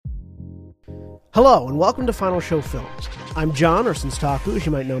Hello, and welcome to Final Show Films. I'm John, or Senstaku, as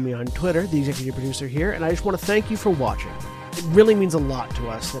you might know me on Twitter, the executive producer here, and I just want to thank you for watching. It really means a lot to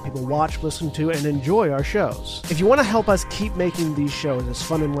us that people watch, listen to, and enjoy our shows. If you want to help us keep making these shows as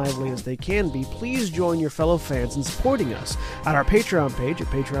fun and lively as they can be, please join your fellow fans in supporting us at our Patreon page at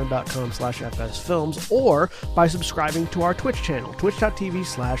patreon.com/fsfilms or by subscribing to our Twitch channel,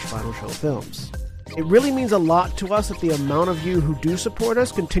 twitch.tv/finalshowfilms. It really means a lot to us that the amount of you who do support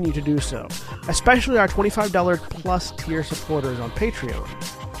us continue to do so, especially our $25 plus tier supporters on Patreon.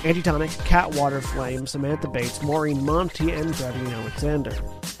 Antitonic, Cat Waterflame, Samantha Bates, Maureen Monty, and Gravine Alexander.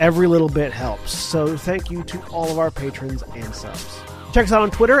 Every little bit helps, so thank you to all of our patrons and subs. Check us out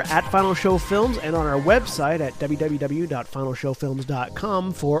on Twitter at Final Show Films and on our website at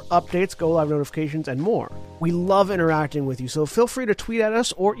www.finalshowfilms.com for updates, go-live notifications, and more. We love interacting with you, so feel free to tweet at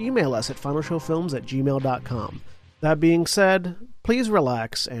us or email us at finalshowfilms@gmail.com. That being said, please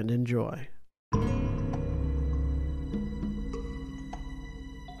relax and enjoy.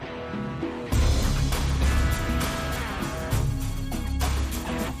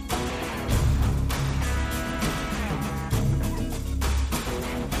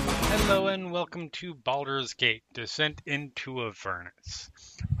 Hello and welcome to Baldur's Gate, Descent into Avernus.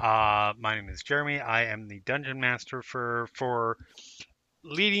 My name is Jeremy. I am the Dungeon Master for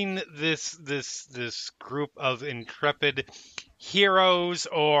leading this group of intrepid heroes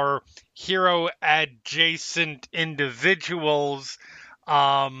or hero adjacent individuals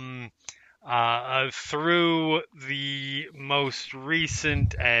through the most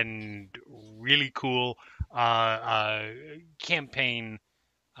recent and really cool campaign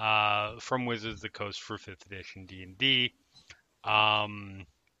from Wizards of the Coast for 5th edition D&D. I'm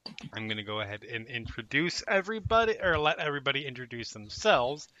going to go ahead and introduce everybody, or let everybody introduce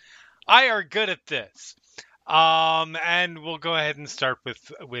themselves. I are good at this. And we'll go ahead and start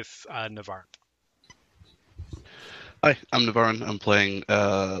with Navarre. Hi, I'm Navarre. I'm playing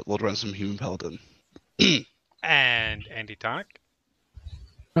Lord Ransom, Human Paladin. And Antitonic.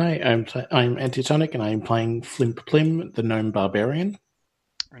 Hi, I'm Antitonic, and I'm playing Flimp Plim, the Gnome Barbarian.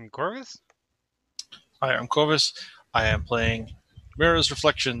 And Corvus. Hi, I'm Corvus. I am playing Mirror's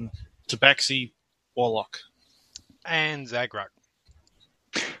Reflection, Tabaxi Warlock. And Zagrog.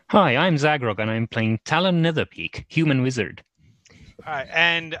 Hi, I'm Zagrog, and I'm playing Talon Netherpeak, Human Wizard. All right,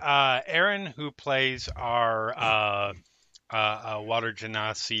 and Aaron, who plays our Water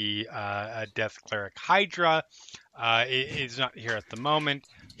Genasi Death Cleric Hydra, is not here at the moment.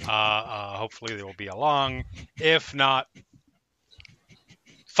 Hopefully they will be along. If not,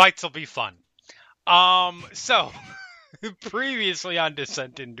 fights will be fun. So, previously on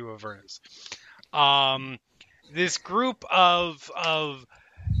Descent into Avernus, this group of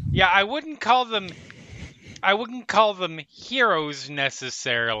I wouldn't call them heroes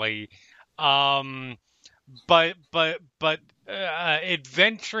necessarily, but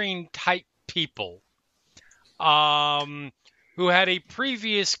adventuring type people, who had a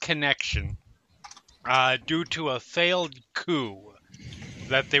previous connection, due to a failed coup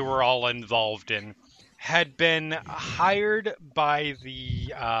that they were all involved in, had been hired by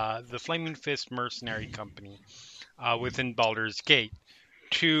the Flaming Fist mercenary company within Baldur's Gate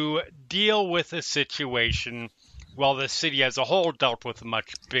to deal with a situation while the city as a whole dealt with a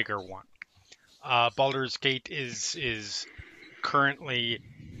much bigger one. Baldur's Gate is currently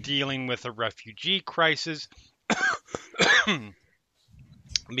dealing with a refugee crisis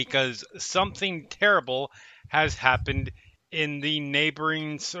because something terrible has happened in the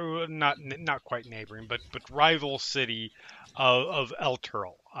neighboring, so not quite neighboring, but rival city of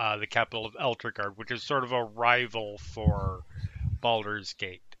Elturel, the capital of Elturgard, which is sort of a rival for Baldur's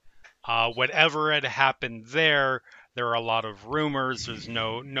Gate. Whatever had happened there are a lot of rumors. There's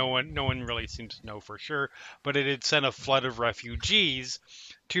no one really seems to know for sure, but it had sent a flood of refugees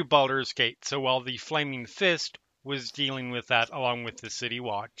to Baldur's Gate. So while the Flaming Fist was dealing with that along with the City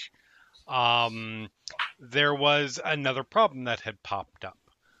Watch, there was another problem that had popped up,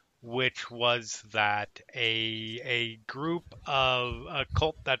 which was that a group of a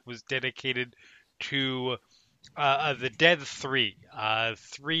cult that was dedicated to the Dead Three,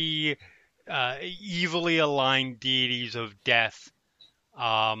 three evilly aligned deities of death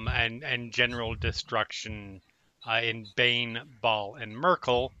and general destruction in Bane, Baal, and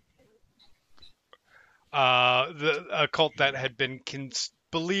Merkel. A cult that had been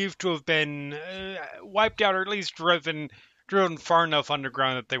believed to have been wiped out, or at least driven far enough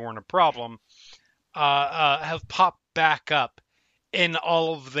underground that they weren't a problem, have popped back up in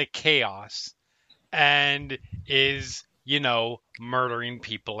all of the chaos and is, murdering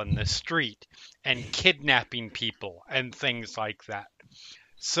people in the street and kidnapping people and things like that.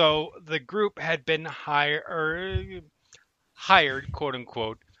 So the group had been hired, quote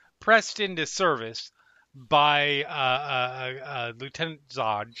unquote, pressed into service by Lieutenant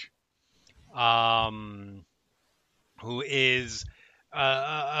Zodge, um, who is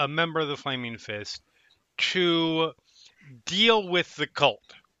a member of the Flaming Fist, to deal with the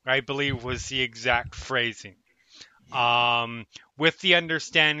cult, I believe was the exact phrasing. With the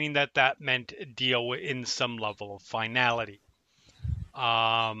understanding that that meant deal in some level of finality.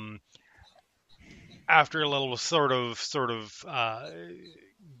 After a little sort of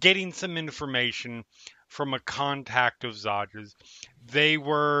getting some information from a contact of Zodge's, they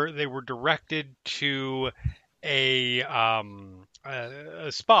were directed to a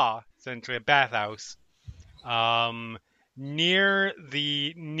spa, essentially a bathhouse, near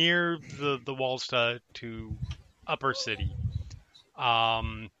the walls to Upper City,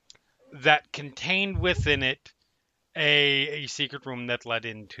 that contained within it a secret room that led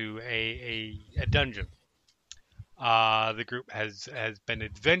into a dungeon. The group has been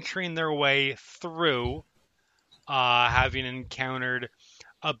adventuring their way through, having encountered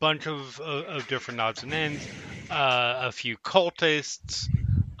a bunch of different odds and ends, a few cultists,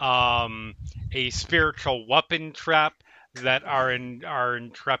 a spiritual weapon trap that our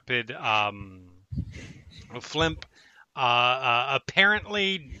intrepid Flimp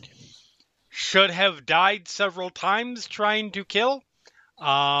apparently should have died several times trying to kill,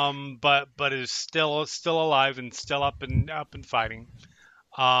 but is still alive and still up and fighting.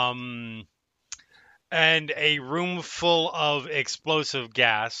 And a room full of explosive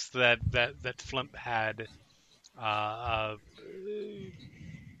gas that Flimp had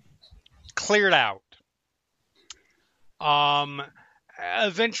cleared out.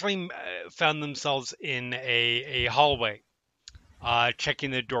 Eventually found themselves in a hallway,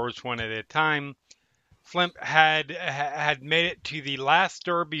 checking the doors one at a time. Flimp had made it to the last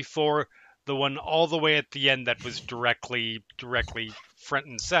door before the one all the way at the end that was directly front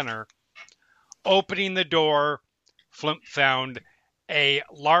and center. Opening the door, Flimp found a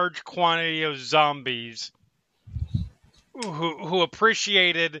large quantity of zombies who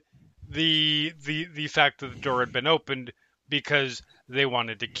appreciated the fact that the door had been opened because they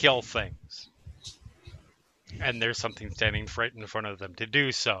wanted to kill things. And there's something standing right in front of them to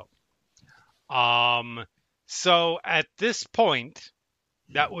do so. So at this point,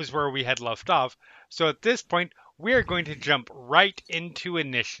 that was where we had left off. So at this point, we are going to jump right into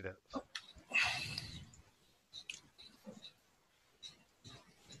initiative.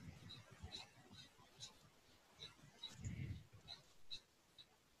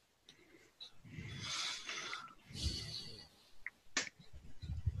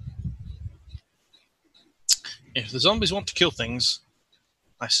 If the zombies want to kill things,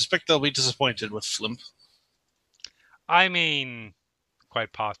 I suspect they'll be disappointed with Flimp. I mean,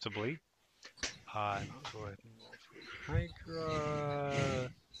 quite possibly. I'll go ahead and roll for Hydra.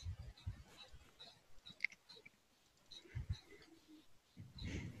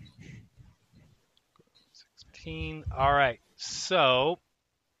 All right, so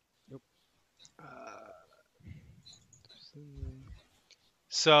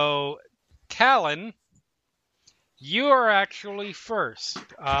Talon, you are actually first.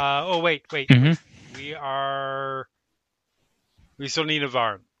 Wait. Mhm. We still need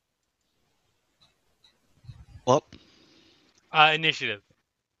Avern. What? Initiative.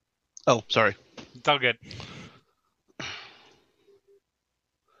 Oh, sorry. It's all good.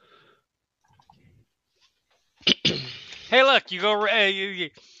 Hey, look, you go.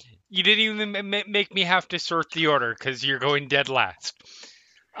 You didn't even make me have to sort the order because you're going dead last.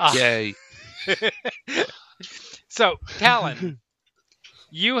 Yay. So, Talon,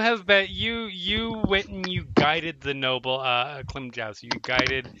 you have been you went and you guided the noble Klimjoust. You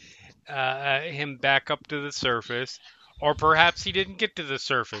guided him back up to the surface, or perhaps he didn't get to the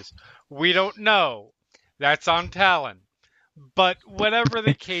surface. We don't know. That's on Talon. But whatever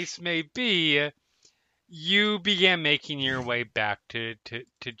the case may be, you began making your way back to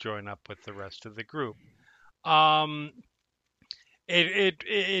join up with the rest of the group.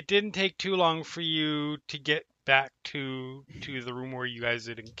 It didn't take too long for you to get back to the room where you guys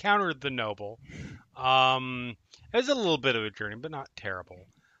had encountered the noble. It was a little bit of a journey, but not terrible.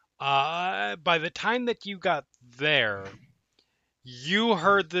 By the time that you got there, you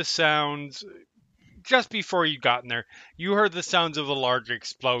heard the sounds. Just before you got in there, you heard the sounds of a large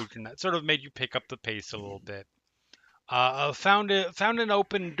explosion that sort of made you pick up the pace a little bit. Found an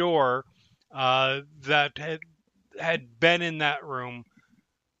open door that had been in that room.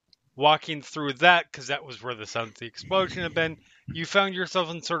 Walking through that, because that was where the sounds of the explosion had been, you found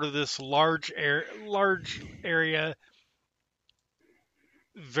yourself in sort of this large area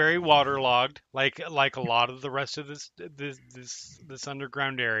very waterlogged, like a lot of the rest of this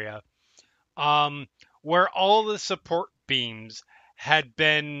underground area. Um, where all the support beams had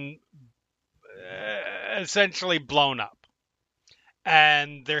been essentially blown up,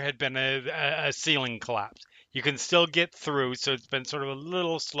 and there had been a ceiling collapse. You can still get through, so it's been sort of a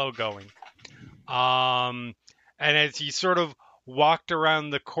little slow going. And as you sort of walked around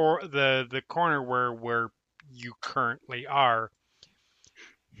the corner where you currently are,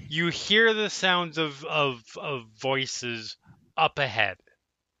 you hear the sounds of voices up ahead.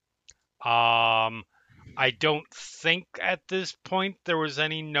 I don't think at this point there was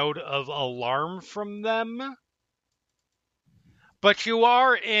any note of alarm from them, but you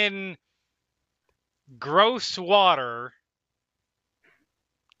are in gross water,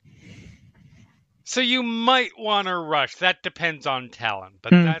 so you might want to rush. That depends on Talon,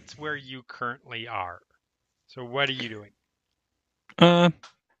 but that's where you currently are. So what are you doing? Talon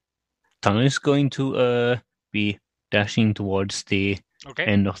is going to be dashing towards the Okay.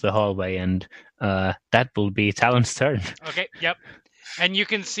 end of the hallway, and that will be Talon's turn. Okay. Yep. And you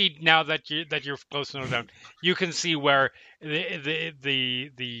can see now that you're close enough down. You can see where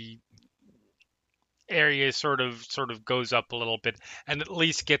the area sort of goes up a little bit and at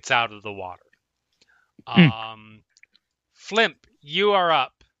least gets out of the water. Flimp, you are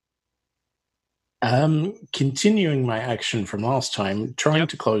up. Continuing my action from last time, trying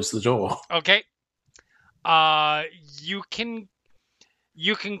to close the door. Okay. You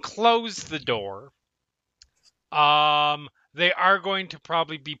can close the door. They are going to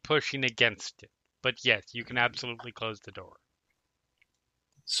probably be pushing against it, but yes, you can absolutely close the door.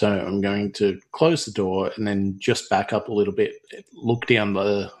 So I'm going to close the door and then just back up a little bit, look down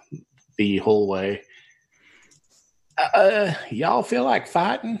the hallway. Y'all feel like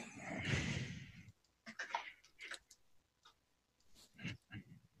fighting?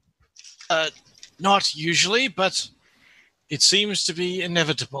 Not usually, but it seems to be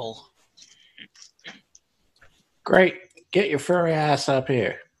inevitable. Great. Get your furry ass up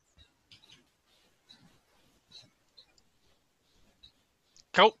here.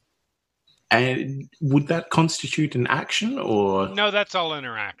 Cool. And would that constitute an action, or no? That's all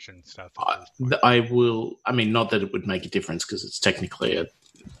interaction stuff. I will. I mean, not that it would make a difference because it's technically a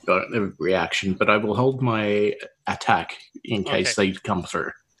reaction, but I will hold my attack in case they come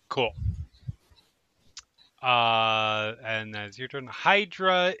through. Cool. And as your turn,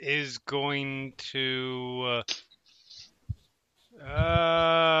 Hydra is going to.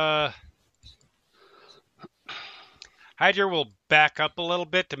 Hydra will back up a little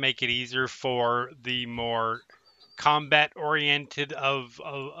bit to make it easier for the more combat-oriented of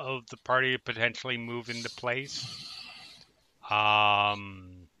the party to potentially move into place.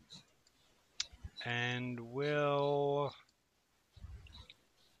 And will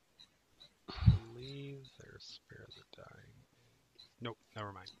leave their spare the dying. Nope,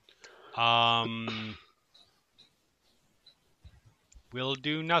 never mind. We'll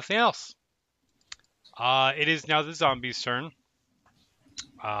do nothing else. It is now the zombies' turn.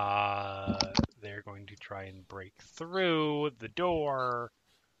 They're going to try and break through the door.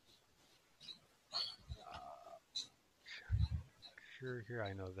 Here,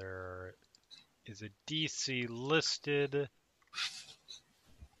 I know there is a DC listed. We're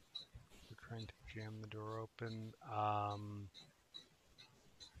trying to jam the door open.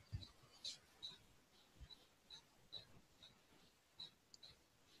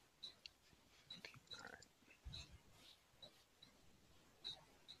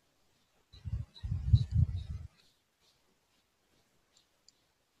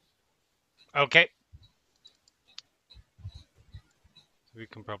 Okay. We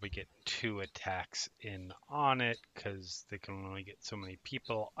can probably get 2 attacks in on it because they can only get so many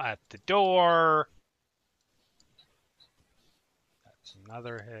people at the door. That's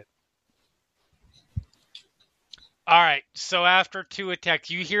another hit. All right, so after 2 attacks,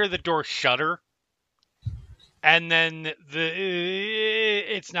 you hear the door shudder, and then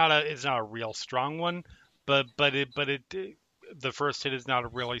it's not a real strong one, but the first hit is not a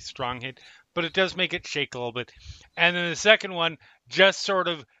really strong hit, but it does make it shake a little bit. And then the second one just sort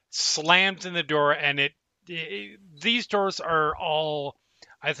of slams in the door, and these doors are all,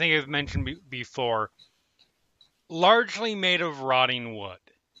 I think I've mentioned before, largely made of rotting wood.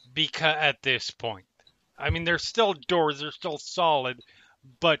 Because at this point, I mean, they're still doors, they're still solid,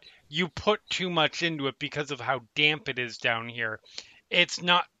 but you put too much into it because of how damp it is down here. It's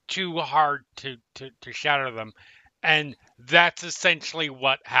not too hard to shatter them. And that's essentially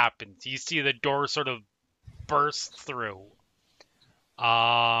what happens. You see the door sort of burst through.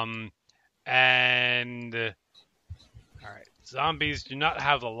 And all right, Zombies do not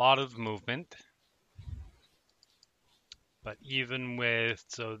have a lot of movement. But even with...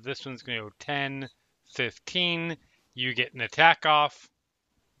 So this one's going to go 10, 15. You get an attack off.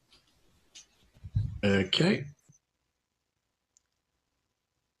 Okay.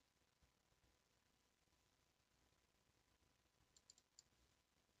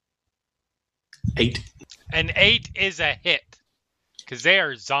 Eight. An 8 is a hit. Because they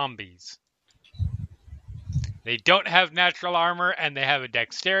are zombies. They don't have natural armor, and they have a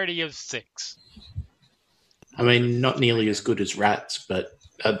dexterity of 6. I mean, not nearly as good as rats, but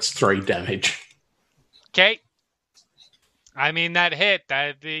that's 3 damage. Okay. I mean, that hit,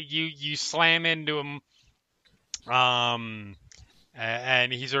 you slam into him, and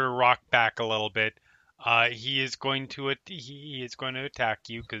he sort of rocked back a little bit. He is going to attack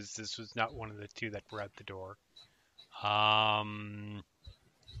you because this was not one of the 2 that were at the door. I'm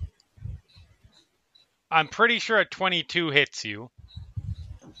pretty sure a 22 hits you.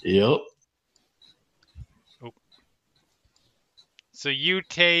 Yep. Oh. So you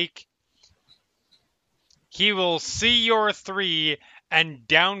take... He will see your 3 and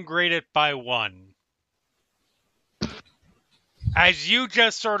downgrade it by 1. As you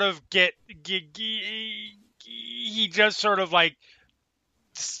just sort of he just sort of like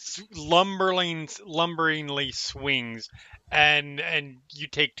lumberingly swings, and you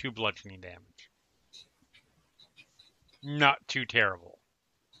take 2 bludgeoning damage. Not too terrible.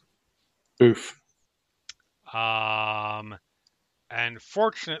 Oof. And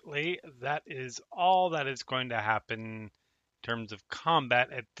fortunately, that is all that is going to happen in terms of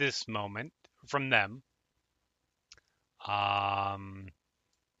combat at this moment from them.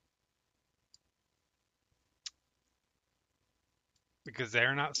 Because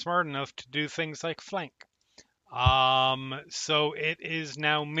they're not smart enough to do things like flank. So it is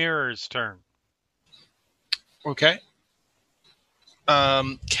now Mirror's turn. Okay.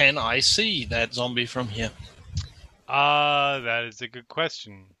 Can I see that zombie from here? That is a good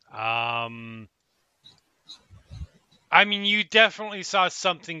question. I mean, you definitely saw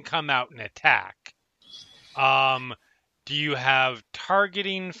something come out and attack. Do you have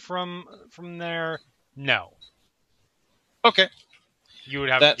targeting from there? No. Okay. You would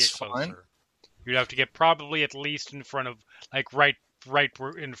have to get closer. Fine. You'd have to get probably at least in front of, like, right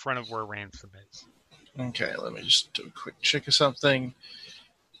in front of where Ransom is. Okay, let me just do a quick check of something.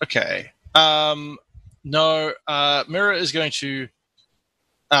 Okay. No, Mirror is going to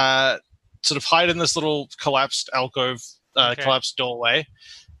sort of hide in this little collapsed alcove, collapsed doorway,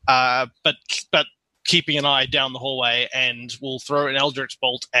 but keeping an eye down the hallway, and will throw an Eldritch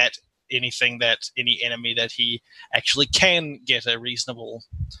Bolt at any enemy that he actually can get a reasonable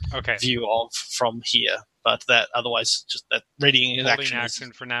view of from here. But that otherwise, just that readying his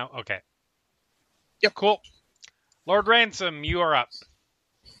action for now. Okay. Yep. Cool. Lord Ransom, you are up.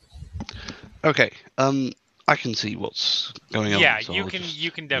 Okay. I can see what's going on. Yeah, so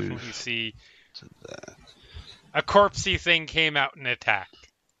you can definitely see a corpsey thing came out and attacked.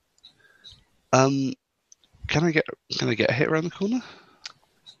 Can I get a hit around the corner?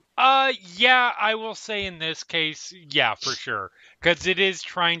 Yeah, I will say in this case, yeah, for sure, because it is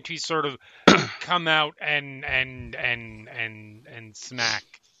trying to sort of come out and smack.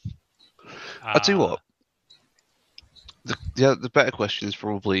 I'll tell you what. The better question is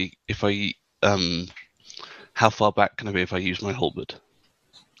probably if I how far back can I be if I use my halberd?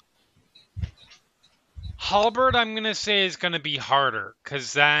 Halberd, I'm gonna say, is gonna be harder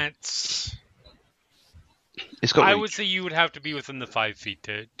because that's. It's got. I would say you would have to be within the 5 feet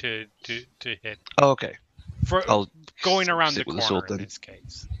to hit. Oh, okay. I'll going around the corner sword, in this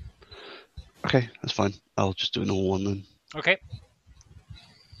case. Okay, that's fine. I'll just do a normal one then. Okay.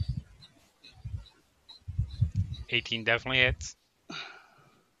 18 definitely hits.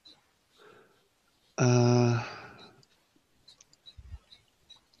 Oh,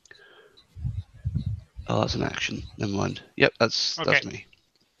 that's an action. Never mind. Yep, that's me.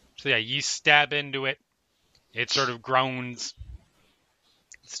 So yeah, you stab into it. It sort of groans.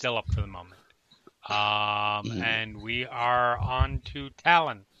 It's still up for the moment. And we are on to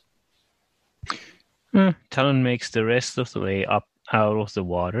Talon. Talon makes the rest of the way up out of the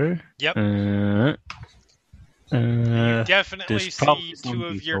water. Yep. You definitely see 2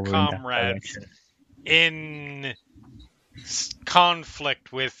 of your comrades in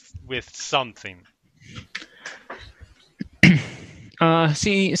conflict with something.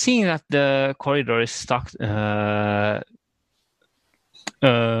 Seeing that the corridor is stuck, Talon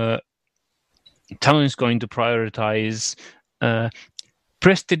is going to prioritize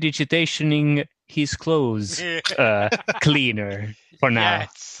prestidigitationing his clothes cleaner for now.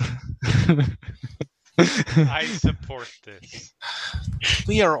 Yes. I support this.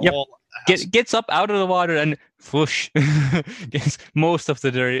 We are Yep. all Gets up out of the water and whoosh, gets most of the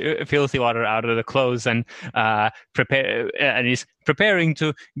dirty, filthy water out of the clothes and he's preparing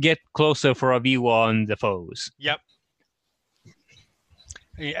to get closer for a view on the foes. Yep.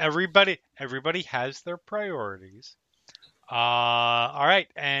 Everybody has their priorities. All right,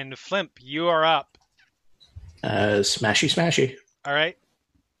 and Flimp, you are up. Smashy. All right.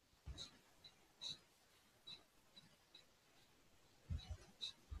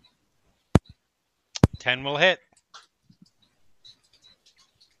 $10 will hit.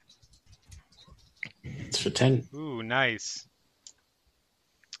 It's for 10. Ooh, nice.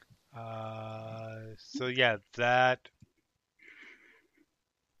 So yeah, that.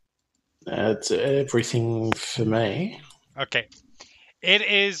 That's everything for me. Okay. It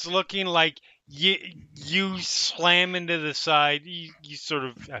is looking like you slam into the side. You sort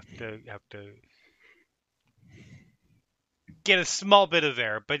of have to get a small bit of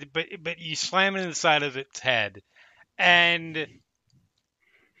air, but you slam into the side of its head, and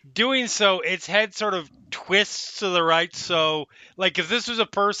doing so, its head sort of twists to the right. So, like, if this was a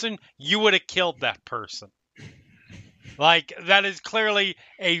person, you would have killed that person. Like, that is clearly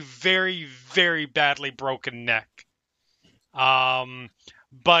a very, very badly broken neck.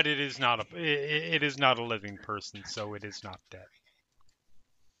 But it is not a living person, so it is not dead.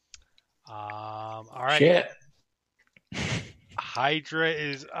 All right. Shit. Hydra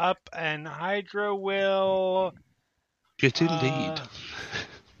is up, and Hydra will. Shit, indeed.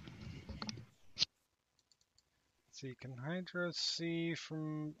 See, can Hydra see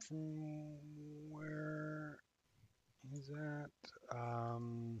from where he's at?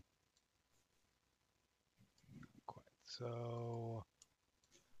 Quite. So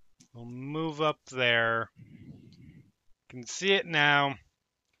we'll move up there. Can see it now.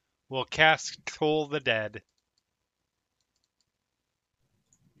 We'll cast Toll the Dead.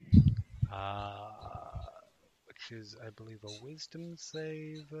 Which is, I believe, a Wisdom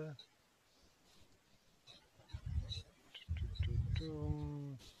save.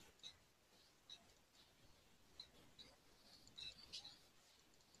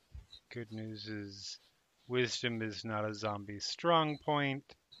 Good news is Wisdom is not a zombie strong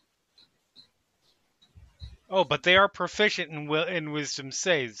point. Oh, but they are proficient in Wisdom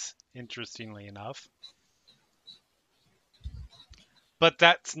saves, interestingly enough. But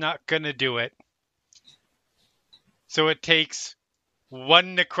that's not going to do it. So it takes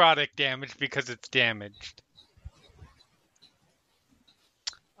 1 necrotic damage because it's damaged.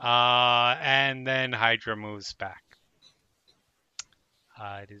 And then Hydra moves back.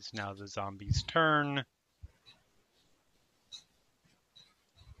 It is now the zombie's turn.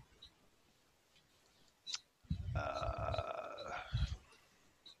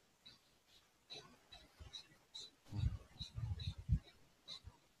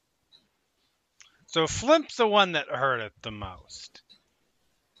 So Flimp's the one that hurt it the most.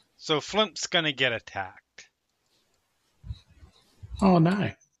 So Flimp's going to get attacked. Oh,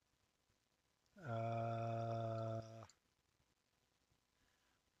 no.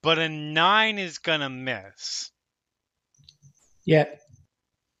 But a 9 is going to miss. Yep.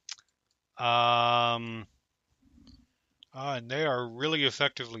 And they are really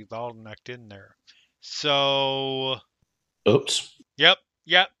effectively bottlenecked in there. So... Oops. Yep.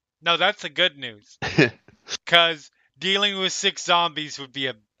 No, that's the good news. Because dealing with 6 zombies would be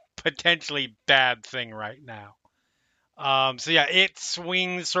a potentially bad thing right now. So yeah, it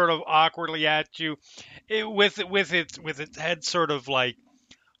swings sort of awkwardly at you. With its head sort of like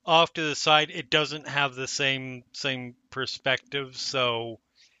off to the side. It doesn't have the same perspective, so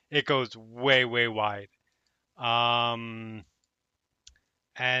it goes way wide. And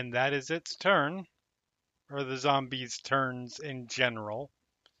that is its turn, or the zombies' turns in general.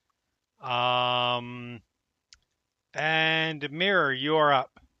 And Mirror, you are up.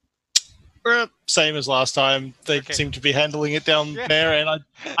 Same as last time. They seem to be handling it down there, and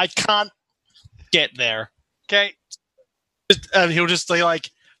I can't get there. Okay. And he'll just say like,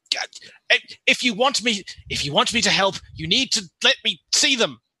 if you want me to help, you need to let me see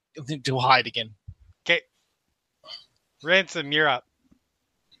them. He'll hide again. Okay. Ransom, you're up.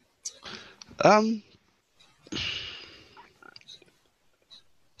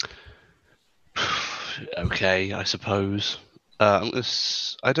 Okay, I suppose.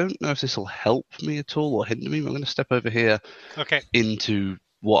 I don't know if this will help me at all or hinder me. I'm going to step over here into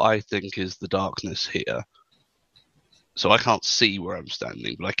what I think is the darkness here. So I can't see where I'm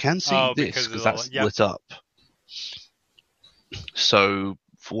standing, but I can see this because that's lit up. So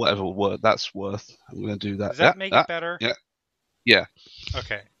for whatever word that's worth, I'm going to do that. Does that make it better? Yeah.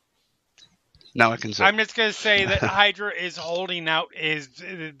 Okay. Now I can see. I'm just gonna say that Hydra is holding out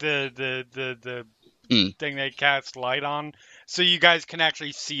the thing they cast light on, so you guys can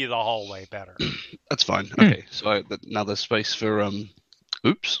actually see the hallway better. That's fine. Okay, so now there's space for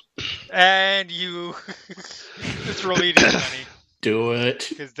oops. And you just roll a d20. Do it.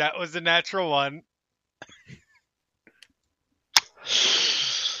 Because that was a natural one.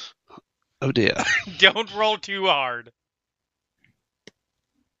 Oh dear. Don't roll too hard.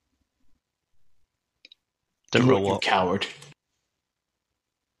 Don't Do roll it, you what? coward.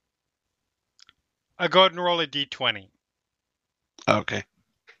 Go ahead and roll a d20. Okay.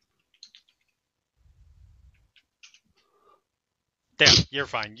 Damn, you're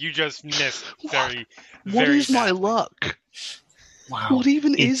fine. You just missed very, What very is my badly. luck? Wow. What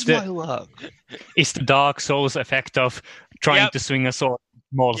even is my luck? It's the Dark Souls effect of trying to swing a sword in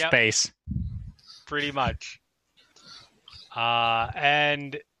small space. Pretty much.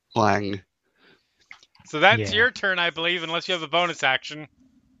 And Clang. so that's your turn, I believe, unless you have a bonus action.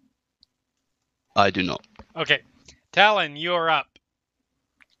 I do not. Okay. Talon, you're up.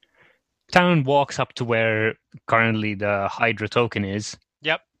 Talon walks up to where currently the Hydra token is.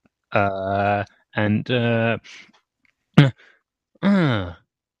 Yep. I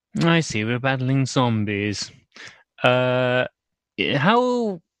see, we're battling zombies. How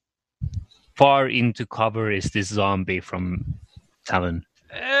far into cover is this zombie from Talon?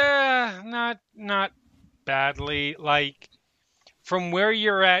 Not badly. Like, from where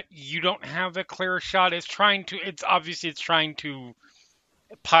you're at, you don't have a clear shot. It's trying to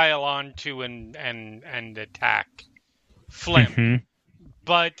pile onto and attack Flim. Mm-hmm.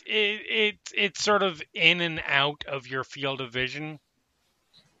 But it's sort of in and out of your field of vision.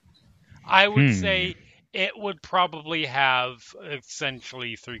 I would say it would probably have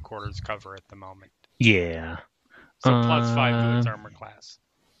essentially 3/4 cover at the moment. Yeah. So +5 to its armor class.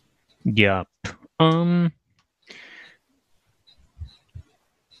 Yep.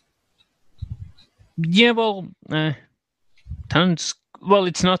 Yeah, well, Talon's... Well,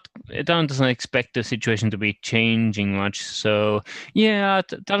 it's not... Talon doesn't expect the situation to be changing much, so... Yeah,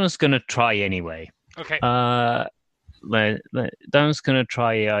 Talon's gonna try anyway. Okay. Talon's gonna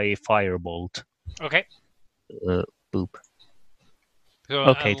try a firebolt. Okay. Boop. So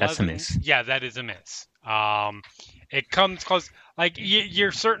okay, 11, that's a miss. Yeah, that is a miss. It comes close. Like,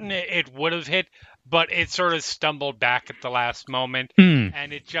 you're certain it would have hit, but it sort of stumbled back at the last moment,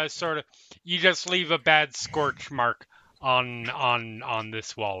 and it just sort of... You just leave a bad scorch mark on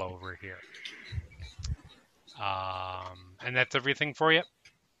this wall over here. And that's everything for you?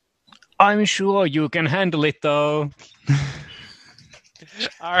 I'm sure you can handle it, though.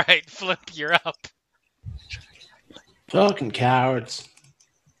 All right, Flip, you're up. Fucking cowards.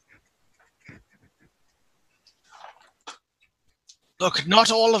 Look,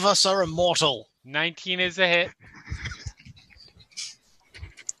 not all of us are immortal. 19 is a hit.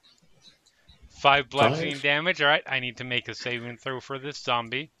 5 bludgeoning damage. All right, I need to make a saving throw for this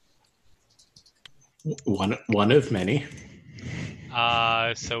zombie. One of many.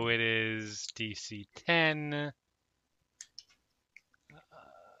 So it is DC 10.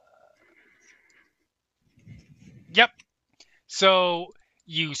 Yep. So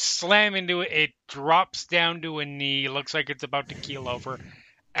you slam into it. It drops down to a knee. Looks like it's about to keel over.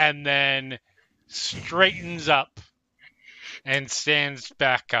 And then straightens up and stands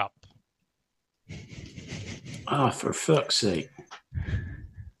back up. Oh, for fuck's sake.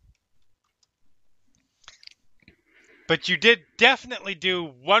 But you did definitely do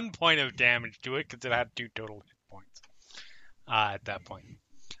 1 point of damage to it because it had 2 total hit points at that point.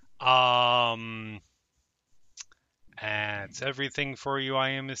 That's everything for you, I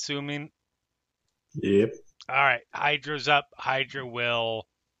am assuming. Yep. All right, Hydra's up. Hydra will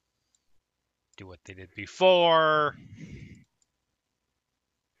do what they did before.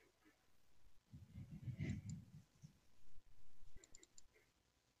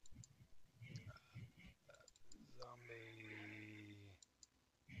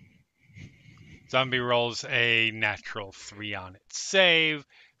 Zombie rolls a natural 3 on its save,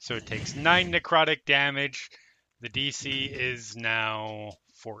 so it takes 9 necrotic damage. The DC is now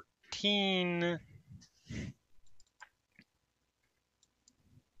 14.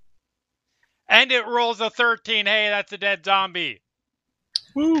 And it rolls a 13. Hey, that's a dead zombie.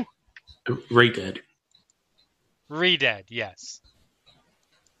 Woo! Re-dead. Re-dead, yes.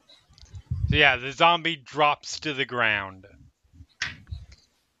 So yeah, the zombie drops to the ground.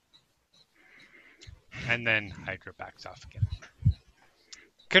 And then Hydra backs off again.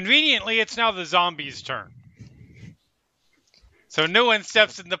 Conveniently, it's now the zombie's turn. So no one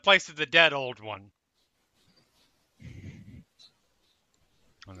steps in the place of the dead old one.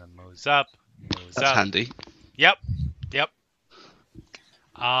 And then moves up. goes That's up. handy. Yep.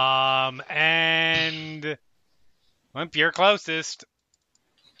 And Limp, you're closest.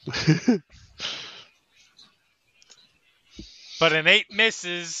 But an 8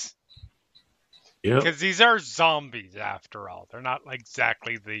 misses. Yep. Because these are zombies after all. They're not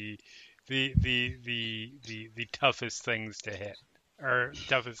exactly the toughest things to hit. Or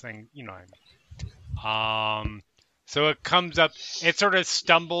toughest thing, you know what I mean. So it comes up, it sort of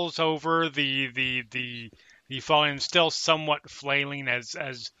stumbles over the falling, still somewhat flailing as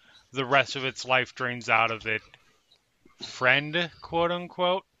the rest of its life drains out of it. Friend, quote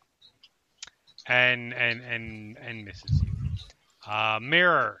unquote, and misses you.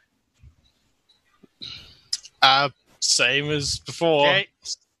 Mirror. Same as before. Okay.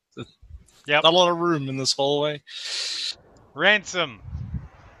 Yep. Not a lot of room in this hallway. Ransom.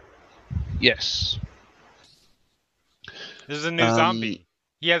 Yes. This is a new zombie.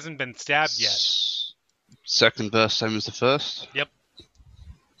 He hasn't been stabbed yet. Second verse, same as the first? Yep.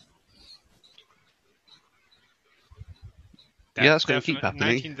 That's going to keep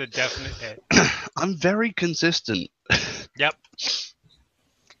happening. 19's a definite hit. I'm very consistent. Yep.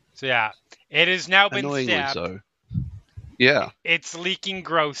 So yeah, it has now been Annoyingly stabbed. so. Yeah. It's leaking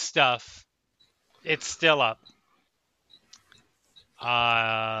gross stuff. It's still up.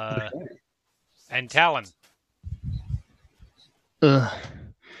 And Talon.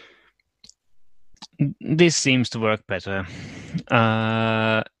 This seems to work better.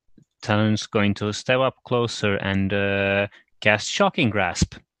 Talon's going to step up closer and cast Shocking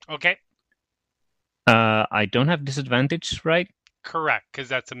Grasp. Okay. I don't have disadvantage, right? Correct, because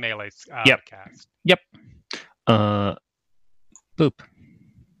that's a melee cast. Yep. Boop.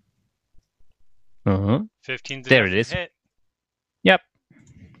 15's there it is. Hit. Yep.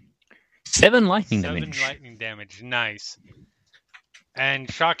 7 lightning damage. 7 lightning damage. Nice.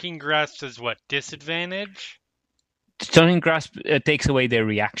 And Shocking Grasp is what? Disadvantage? Shocking Grasp takes away their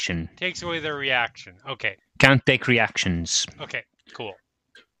reaction. Takes away their reaction. Okay. Can't take reactions. Okay, cool.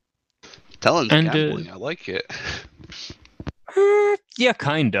 Talon's gambling. I like it. Yeah,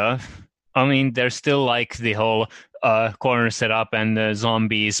 kind of. I mean, there's still like the whole corner setup and the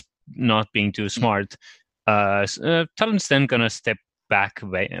zombies not being too smart. Talon's then gonna step back a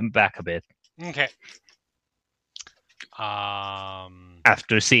bit. Okay.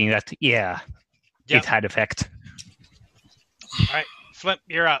 After seeing that, it had effect. All right, Flip,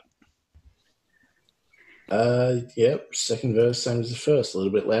 you're up. Yep. Second verse, same as the first. A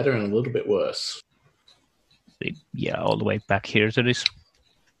little bit louder and a little bit worse. Yeah, all the way back here to this.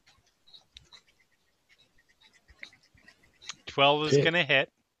 12 is going to hit.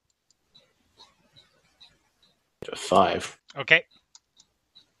 5. Okay.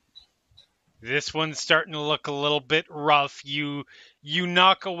 This one's starting to look a little bit rough. You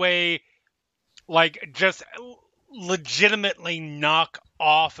knock away, like, just legitimately knock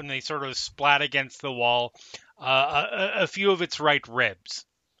off, and they sort of splat against the wall, a few of its right ribs.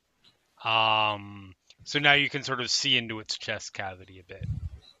 So now you can sort of see into its chest cavity a bit.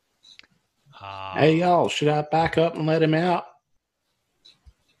 Hey, y'all, should I back up and let him out?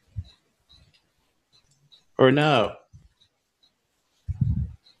 Or no?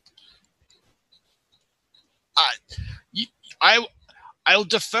 I'll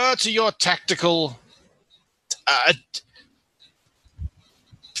defer to your tactical.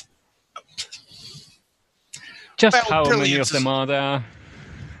 Just how many of them are there?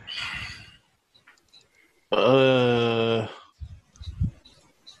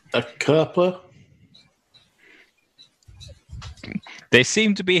 A couple. They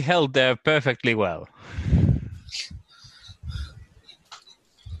seem to be held there perfectly well.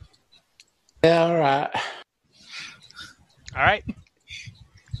 Yeah, all right. All right.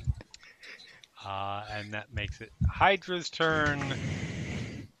 And that makes it Hydra's turn.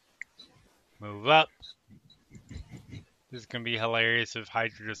 Move up. This is going to be hilarious if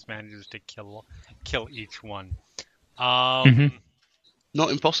Hydra just manages to kill each one. Not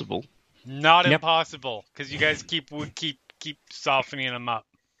impossible. Not impossible, because you guys keep softening them up.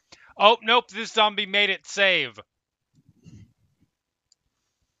 Oh, nope, this zombie made it save.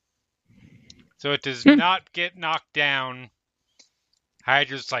 So it does not get knocked down.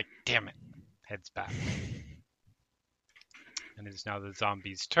 Hydra's like, damn it. Heads back. And it's now the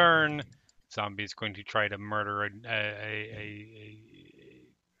zombie's turn. Zombie's going to try to murder a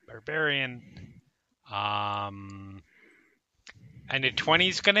barbarian. And a 20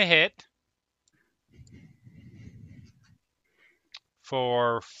 is going to hit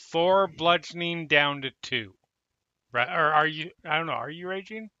for 4 bludgeoning down to 2. Right? Or are you? I don't know. Are you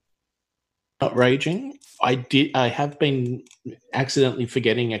raging? Not raging. I have been accidentally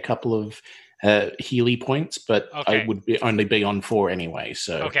forgetting a couple of Healy points, but I would only be on 4 anyway.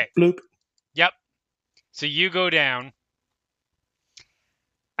 So bloop. Yep. So you go down,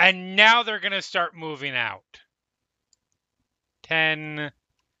 and now they're going to start moving out. 10,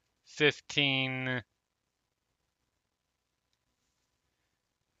 15.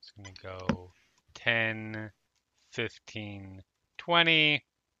 It's going to go 10, 15, 20,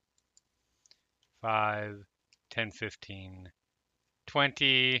 5, 10, 15,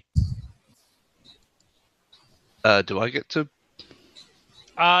 20. Do I get to?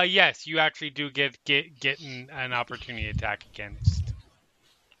 Yes, you actually do get an opportunity attack against.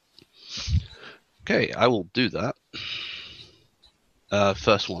 Okay, I will do that.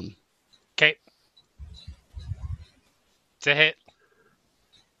 First one. Okay. It's a hit.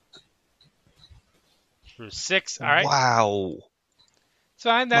 For 6, all right. Wow. So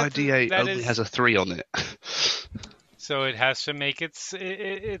my D8 only has a 3 on it. So it has to make its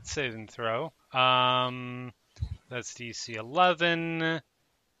saving throw. That's DC 11.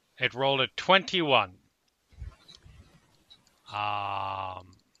 It rolled a 21.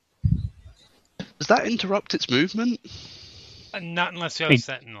 Does that interrupt its movement? Not unless you have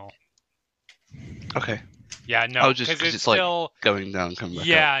Sentinel. Okay. Yeah, no, because it's still like going down, coming back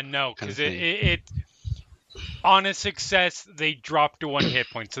Yeah, up, no, because it on a success they drop to 1 hit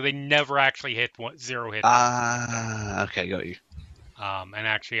point, so they never actually hit 0 hit points. Okay, got you. And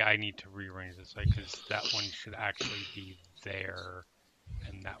actually, I need to rearrange this because that one should actually be there,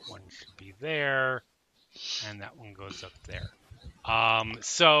 and that one should be there, and that one goes up there.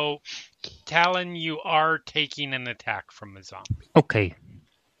 So, Talon, you are taking an attack from a zombie. Okay.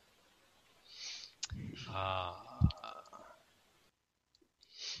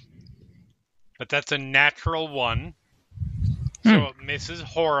 But that's a natural 1, so it misses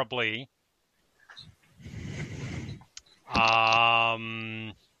horribly.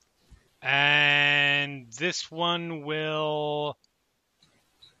 And this one will.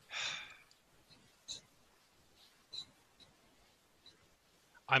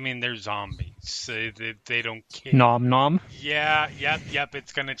 I mean, they're zombies. So they don't care. Nom nom. Yeah, yep.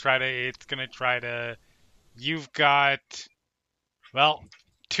 It's gonna try to. You've got, well,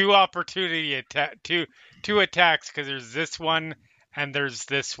 2 opportunity attack, two attacks because there's this one and there's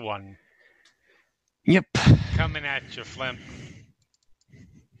this one. Yep. Coming at you, Flimp.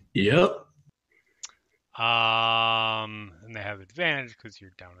 Yep. And they have advantage because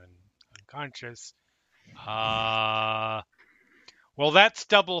you're down and unconscious. Well, that's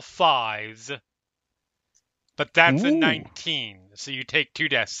double 5s, but that's a 19. So you take 2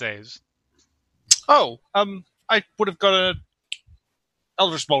 death saves. Oh, I would have got a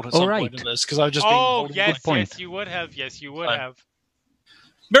Eldritch Bolt at some point in this because I've just been holding yes, you would have. Yes, you would have.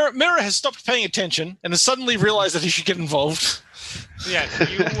 Mira has stopped paying attention and has suddenly realized that he should get involved. Yes,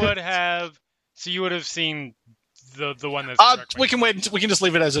 you would have. So you would have seen the one that's. We can wait. We can just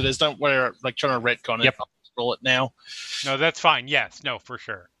leave it as it is. Don't worry, like trying to retcon it. Yep. I'll roll it now. No, that's fine. Yes, no, for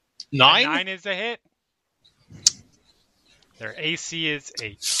sure. 9. 9 is a hit. Their AC is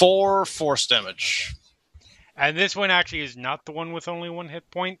 8. 4 force damage. Okay. And this one actually is not the one with only 1 hit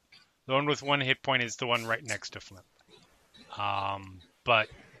point. The one with 1 hit point is the one right next to Flimp. But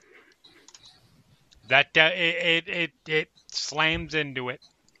that it slams into it.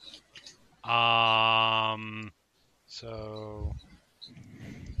 So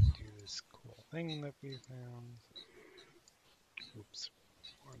do this cool thing that we found. Oops.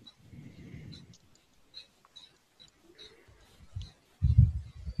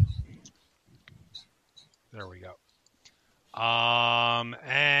 There we go.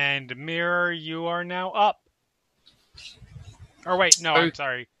 And Mirror, you are now up. Or wait, no, I'm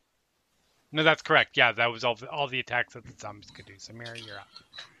sorry. No, that's correct. Yeah, that was all the attacks that the zombies could do. So Mirror, you're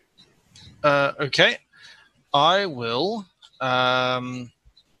up. Okay. I will. How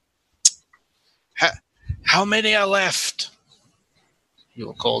many are left? You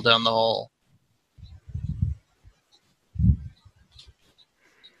will call down the hall.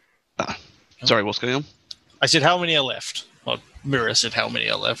 Sorry, what's going on? I said, how many are left? Well, Mira said, how many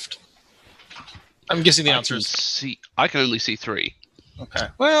are left? I'm guessing the answer is... I can only see 3. Okay.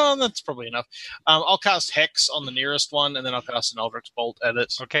 Well, that's probably enough. I'll cast Hex on the nearest one, and then I'll cast an Eldritch Bolt at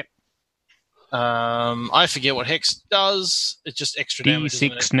it. Okay. I forget what Hex does. It's just extra damage.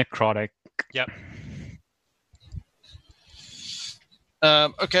 D6 necrotic. Yep.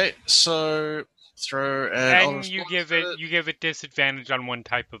 Okay, so throw an and you give it disadvantage on one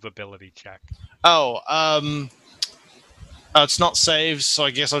type of ability check. It's not saves, so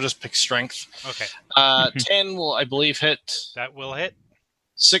I guess I'll just pick strength. Okay. 10 will, I believe, hit. That will hit.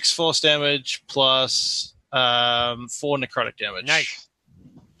 6 force damage plus 4 necrotic damage. Nice.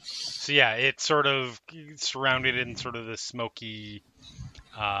 So yeah, it's sort of surrounded in sort of the smoky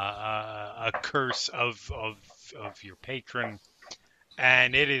a curse of your patron,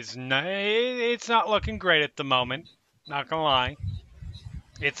 and it's not looking great at the moment. Not gonna lie,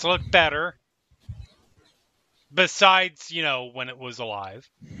 it's looked better. Besides, when it was alive.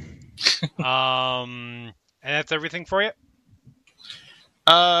 And that's everything for you?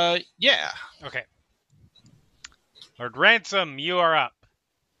 Yeah. Okay. Lord Ransom, you are up.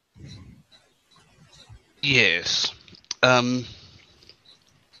 Yes. Well,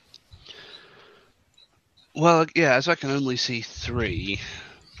 yeah, as I can only see 3.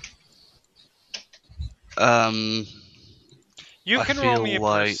 You I can roll me a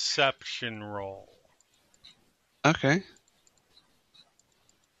like... perception roll. Okay.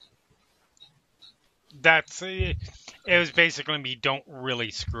 It was basically me, don't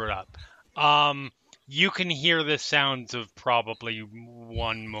really screw it up. You can hear the sounds of probably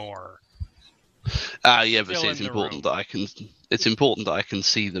one more. Yeah, but see, it's important that I can. It's important that I can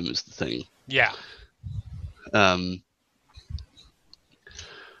see them. Is the thing. Yeah.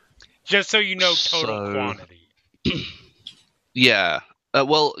 Just so you know, total quantity. Yeah.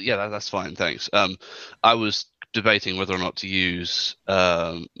 Well, yeah, that's fine. Thanks. I was debating whether or not to use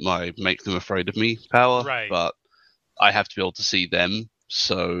my make them afraid of me power, right. But I have to be able to see them.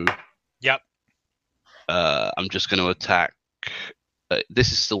 So. Yep. I'm just going to attack.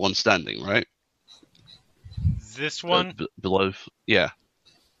 This is still one standing, right? This one? Below, yeah.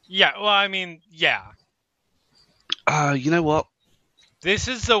 Yeah, well, I mean, yeah. You know what? This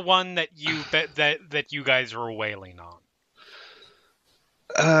is the one that that you guys were wailing on.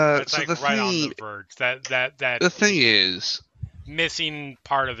 It's so like the right thing, on the verge. That the thing is missing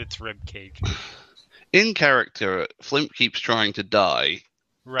part of its rib cage. In character, Flimp keeps trying to die,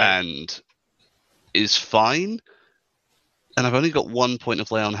 and is fine. And I've only got 1 point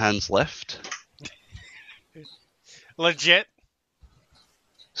of lay on hands left. Legit.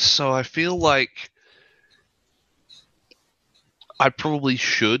 So I feel like I probably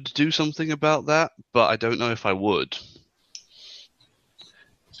should do something about that, but I don't know if I would.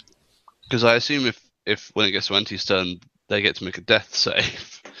 Because I assume if when it gets to Auntie's turn, they get to make a death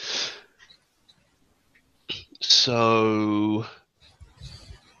save. So...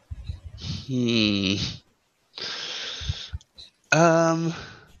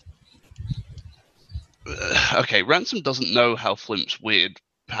 Okay, Ransom doesn't know how Flimp's weird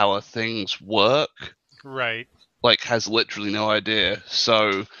power things work. Right. Like, has literally no idea.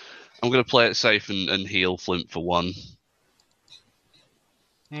 So, I'm going to play it safe and heal Flimp for 1.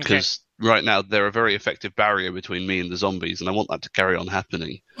 Because right now, they're a very effective barrier between me and the zombies, and I want that to carry on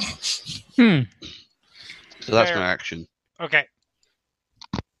happening. So that's my action. Okay.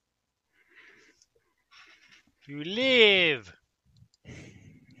 You live.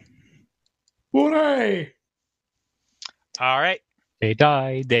 Hooray! All right. They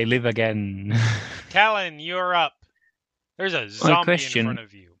die, they live again. Talon, you're up. There's a zombie in front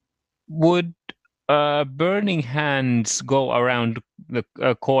of you. Would burning hands go around the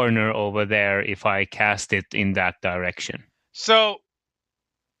corner over there if I cast it in that direction? So,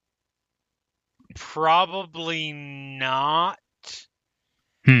 probably not.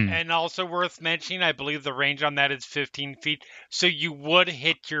 And also worth mentioning, I believe the range on that is 15 feet. So you would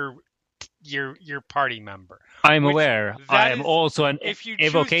hit your party member. I'm aware. I am also an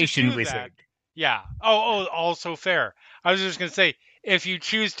evocation wizard. Yeah. Oh, also fair. I was just going to say, if you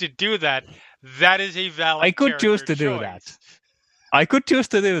choose to do that, that is a valid I could choose to choice. do that. I could choose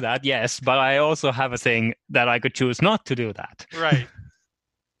to do that, yes, but I also have a thing that I could choose not to do that. Right.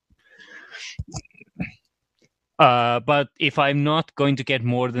 But if I'm not going to get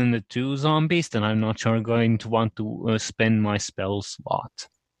more than the 2 zombies, then I'm not sure I'm going to want to spend my spell slot.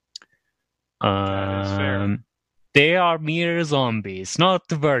 That is fair. They are mere zombies,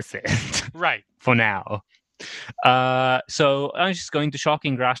 not worth it. Right. For now. So I'm just going to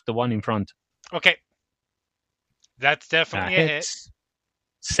shocking grasp the one in front. Okay. That's definitely a hit.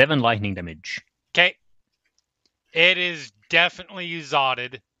 7 lightning damage. Okay. It is definitely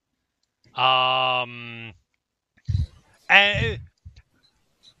zotted. And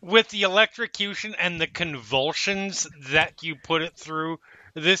with the electrocution and the convulsions that you put it through,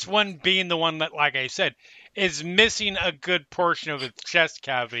 this one being the one that, like I said, is missing a good portion of its chest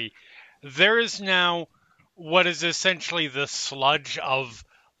cavity, there is now what is essentially the sludge of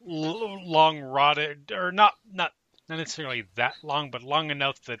long rotted, or not necessarily that long, but long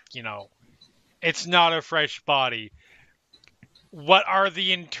enough that, it's not a fresh body. What are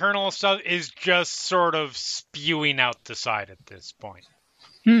the internal stuff is just sort of spewing out the side at this point.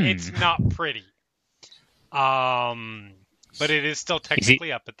 It's not pretty. but it is still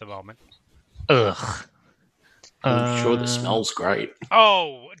technically up at the moment. Ugh. I'm sure the smell's great.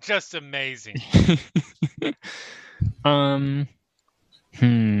 Oh, just amazing.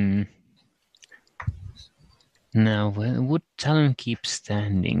 Now, would Talon keep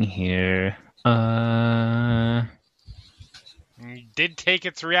standing here? You did take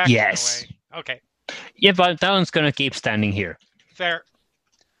its reaction Yes. away. Okay. Yeah, but Talon's gonna keep standing here. Fair.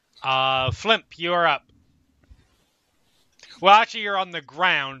 Flimp, you are up. Well, actually, you're on the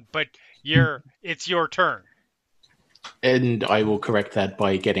ground, but it's your turn. And I will correct that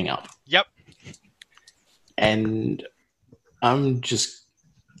by getting up. Yep. And I'm just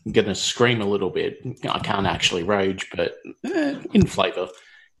going to scream a little bit. I can't actually rage, but in flavour.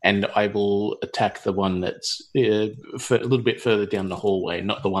 And I will attack the one that's a little bit further down the hallway,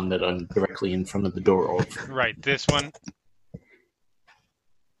 not the one that I'm directly in front of the door of. Right, this one.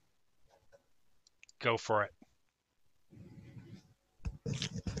 Go for it.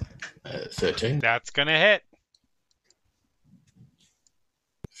 13. That's going to hit.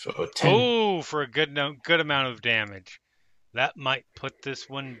 For 10. Oh, for a good amount of damage. That might put this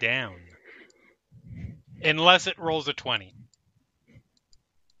one down. Unless it rolls a 20.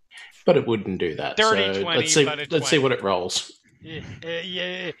 But it wouldn't do that. Dirty so 20, let's see what it rolls.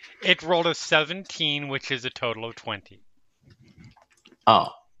 It rolled a 17, which is a total of 20. Oh.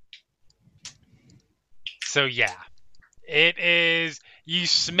 So yeah. It is, you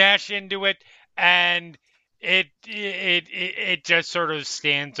smash into it and it just sort of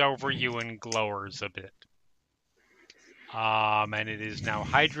stands over you and glowers a bit. And it is now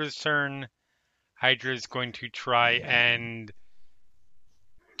Hydra's turn. Hydra's going to try and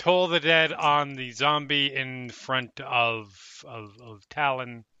toll the dead on the zombie in front of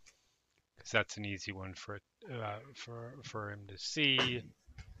Talon, because that's an easy one for him to see.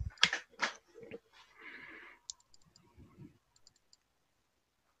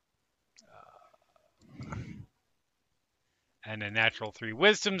 And a natural 3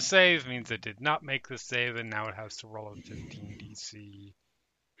 wisdom save means it did not make the save, and now it has to roll a 15 DC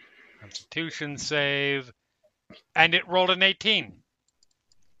Constitution save. And it rolled an 18.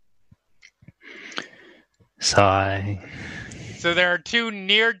 Sigh. So there are 2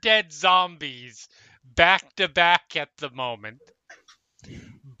 near-dead zombies back to back at the moment.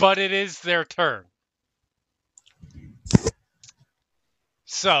 But it is their turn.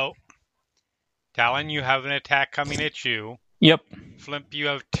 So, Talon, you have an attack coming at you. Yep. Flimp, you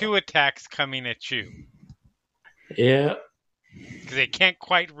have 2 attacks coming at you. Yeah. Because they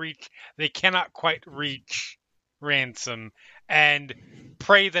cannot quite reach Ransom, and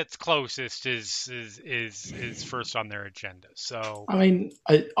prey that's closest is first on their agenda. So I mean,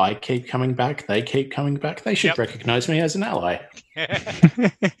 I keep coming back. They keep coming back. They should recognize me as an ally.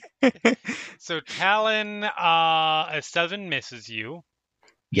 So Talon, a 7 misses you.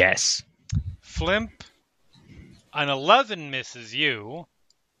 Yes. Flimp, an 11 misses you,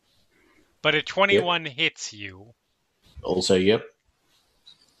 but a 21 hits you. Also, yep.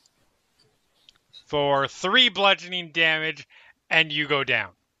 For 3 bludgeoning damage, and you go down.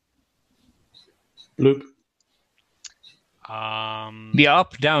 Bloop. The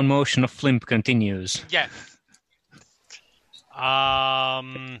up-down motion of Flimp continues. Yes.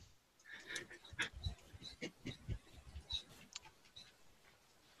 I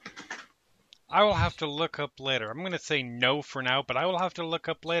will have to look up later. I'm going to say no for now, but I will have to look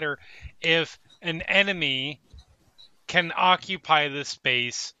up later if an enemy can occupy the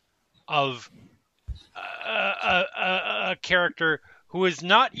space of a character who is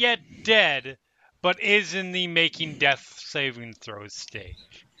not yet dead, but is in the making death saving throws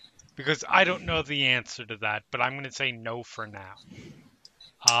stage. Because I don't know the answer to that, but I'm going to say no for now.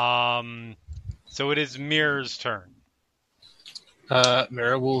 So it is Mirror's turn.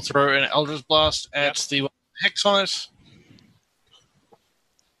 Mirror will throw an Eldritch Blast at the hex on it.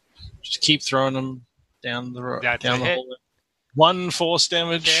 Just keep throwing them down the road, down the hallway. 1 force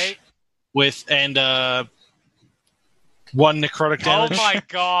damage with and 1 necrotic damage. Oh my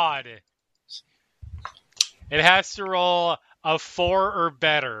god! It has to roll a 4 or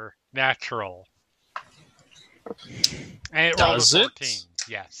better natural, and it rolls a 14.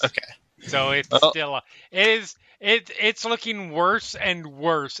 Yes. Okay. So it's still it's looking worse and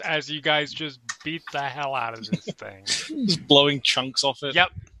worse as you guys just beat the hell out of this thing. Just blowing chunks off it.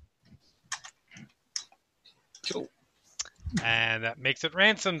 Yep. Cool. And that makes it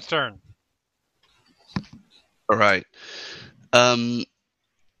Ransom's turn. All right.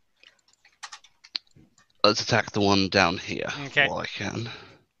 Let's attack the one down here while I can.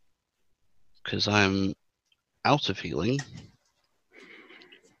 Because I'm out of healing.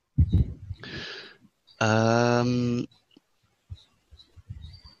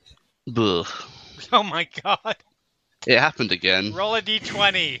 Ugh. Oh my god. It happened again. Roll a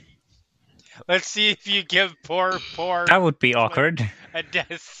d20. Let's see if you give poor. That would be awkward. A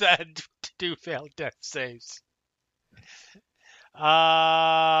death, two failed death saves.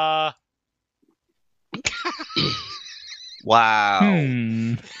 Wow.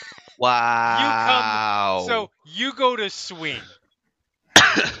 Wow. So you go to swing.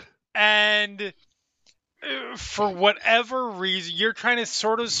 And for whatever reason, you're trying to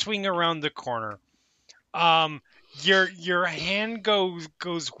sort of swing around the corner. Your hand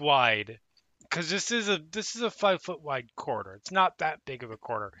goes wide, because this is a 5-foot wide corridor. It's not that big of a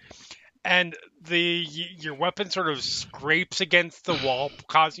corridor, and your weapon sort of scrapes against the wall,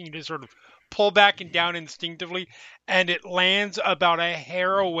 causing you to sort of pull back and down instinctively, and it lands about a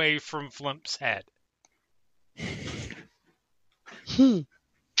hair away from Flimp's head.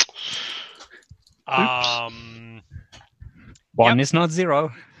 One is not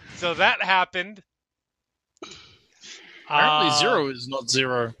 0. So that happened. Apparently 0 is not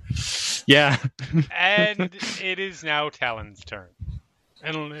 0. Yeah. And it is now Talon's turn.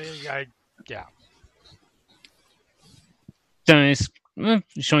 And Talon is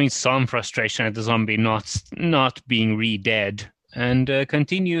showing some frustration at the zombie not being re-dead, and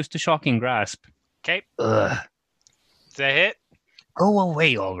continues to shocking grasp. Okay. It's a hit. Go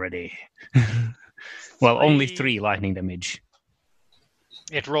away already. Well, only 3 lightning damage.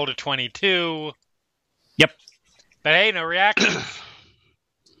 It rolled a 22. Yep. But hey, no reaction.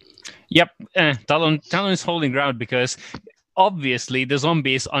 Yep. Talon is holding ground because obviously the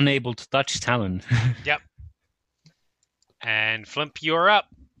zombie is unable to touch Talon. Yep. And Flimp, you're up.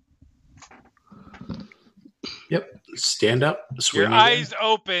 Yep. Stand up. Your eyes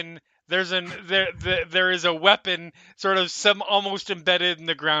open. There is a weapon sort of almost embedded in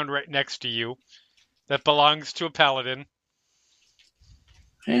the ground right next to you that belongs to a paladin.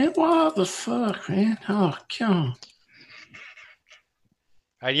 Man, what the fuck, man? Oh, come on.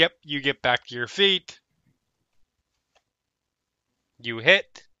 And yep, you get back to your feet. You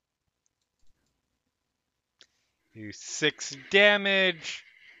hit. Do 6 damage.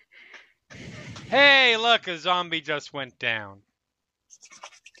 Hey, look, a zombie just went down.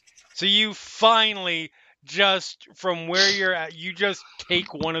 So you finally, just from where you're at, you just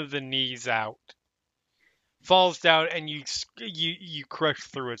take one of the knees out. Falls down, and you crush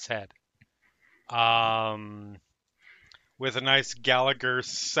through its head. With a nice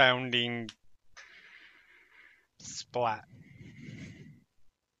Gallagher-sounding splat.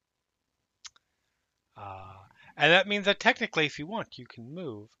 And that means that technically, if you want, you can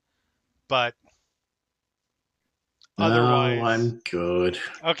move. But otherwise... No, I'm good.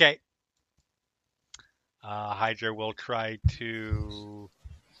 Okay. Hydra will try to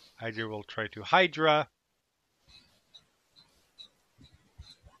Hydra.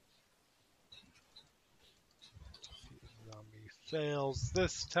 Zombie fails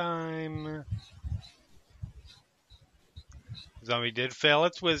this time. Zombie did fail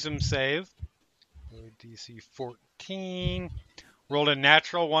its wisdom save. DC 14. Rolled a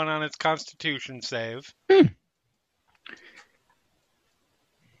natural 1 on its constitution save.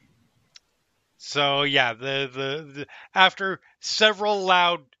 So yeah, the after several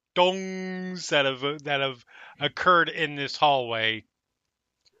loud dongs that have occurred in this hallway,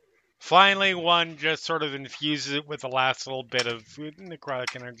 finally one just sort of infuses it with the last little bit of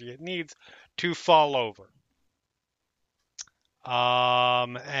necrotic energy it needs to fall over.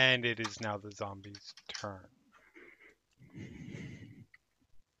 And it is now the zombie's turn.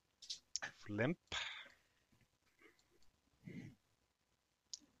 Flimp.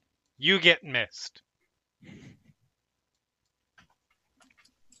 You get missed.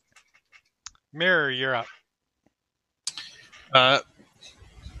 Mirror, you're up.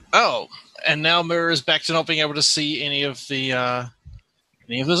 And now Mirror is back to not being able to see any of the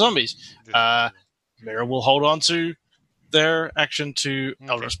zombies. Mirror will hold on to their action to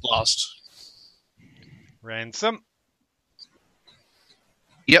Eldritch Blast. Ransom.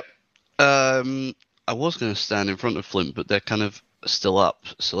 Yep. I was going to stand in front of Flint, but they're kind of still up,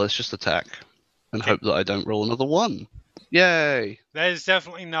 so let's just attack and hope that I don't roll another 1. Yay! That is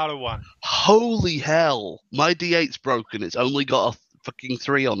definitely not a 1. Holy hell! My D8's broken. It's only got a fucking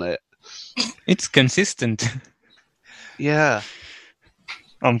 3 on it. It's consistent. Yeah.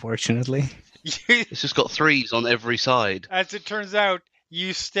 Unfortunately. It's just got 3s on every side. As it turns out,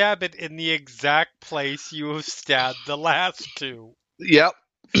 you stab it in the exact place you have stabbed the last 2. Yep.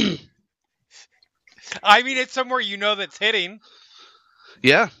 I mean, it's somewhere you know that's hitting.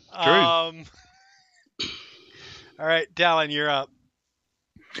 Yeah, true. All right, Talon, you're up.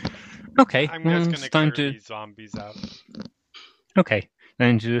 Okay. I'm just going to clear these zombies out. Okay.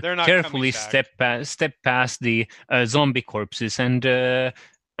 and to carefully step past the zombie corpses and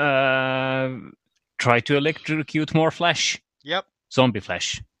try to electrocute more flesh. Yep. Zombie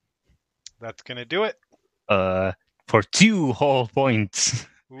flesh. That's gonna do it. For 2 whole points.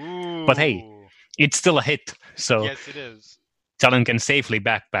 Ooh. But hey, it's still a hit. So yes, it is. Talon can safely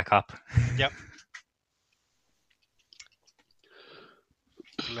back up. Yep.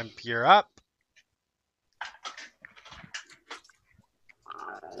 Limp, you're up.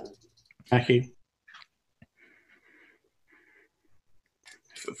 Thank you.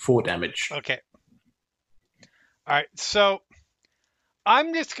 4 damage. Okay. All right. So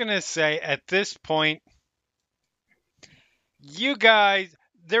I'm just going to say at this point, you guys,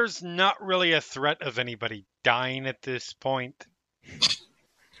 there's not really a threat of anybody dying at this point.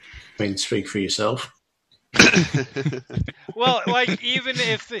 I mean, speak for yourself. Well, like even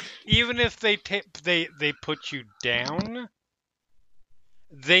if they put you down,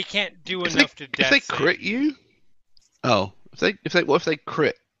 they can't do enough to death. If they crit you? Oh, what if they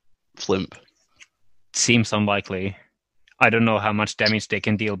crit Flimp? Seems unlikely. I don't know how much damage they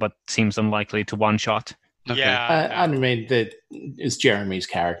can deal, but seems unlikely to one shot. Okay. Yeah, I mean, it's Jeremy's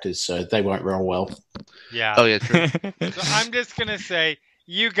characters, so they won't roll well. Yeah. Oh yeah, true. So I'm just gonna say,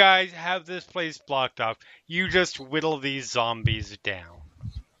 you guys have this place blocked off. You just whittle these zombies down.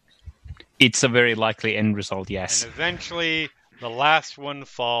 It's a very likely end result, yes. And eventually, the last one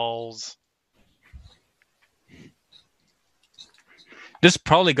falls. There's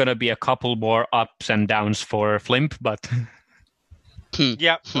probably going to be a couple more ups and downs for Flimp, but...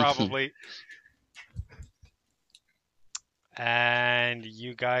 Yeah, probably. And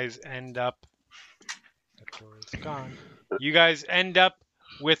you guys end up... That door is gone. You guys end up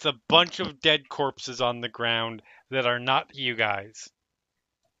with a bunch of dead corpses on the ground that are not you guys.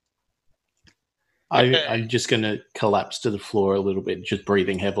 I'm just going to collapse to the floor a little bit, just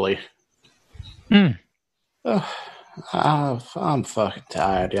breathing heavily. I'm fucking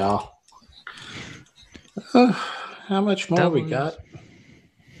tired, y'all. How much more we got?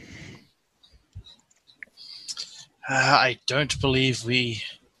 I don't believe we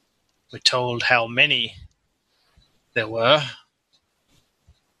were told how many there were.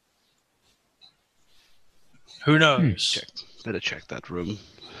 Who knows? Better check that room.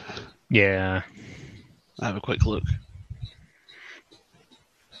 Yeah. Have a quick look.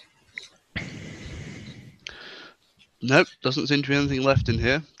 Nope, doesn't seem to be anything left in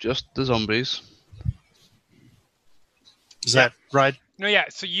here. Just the zombies. Is that right? No, yeah.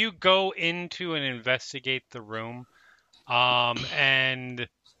 So you go into and investigate the room, and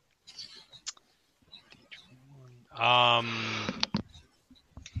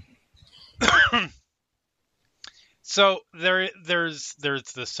so there's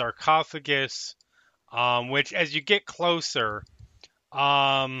the sarcophagus, which as you get closer,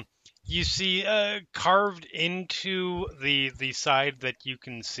 you see carved into the side that you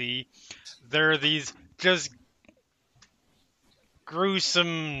can see, there are these just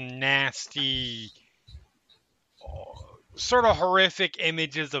gruesome, nasty, sort of horrific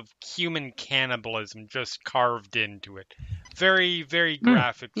images of human cannibalism just carved into it. Very, very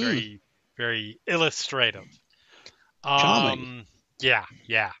graphic, very, very illustrative. Charming. Yeah.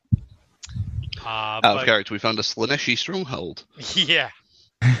 Out of character, we found a Slaneshi stronghold. Yeah.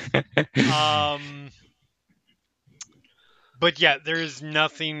 But yeah, there's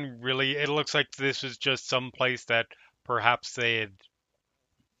nothing really. It looks like this was just some place that perhaps they had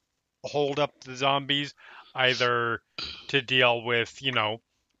holed up the zombies, either to deal with,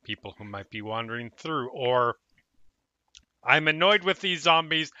 people who might be wandering through, or I'm annoyed with these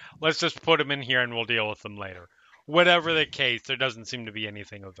zombies, let's just put them in here and we'll deal with them later. Whatever the case, there doesn't seem to be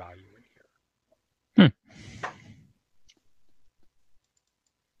anything of value in here.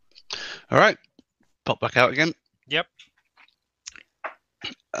 All right. Pop back out again. Yep.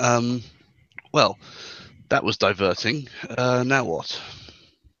 Well, that was diverting. Now what?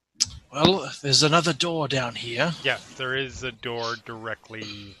 Well, there's another door down here. Yeah, there is a door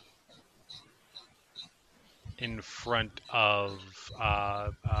directly in front of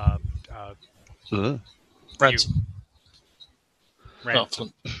Ransom.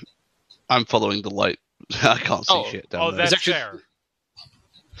 Ransom. I'm following the light. I can't see shit down there. That's there.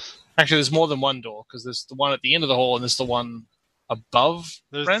 Actually, there's more than one door, because there's the one at the end of the hall and there's the one above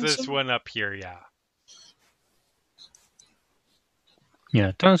There's Ransom? this one up here, yeah.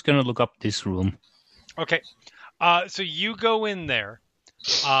 Yeah, Tom's gonna look up this room. Okay. So you go in there.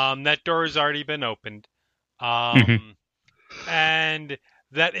 That door has already been opened. And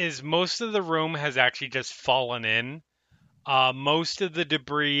that is, most of the room has actually just fallen in. Most of the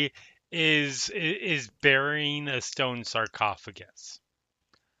debris is burying a stone sarcophagus.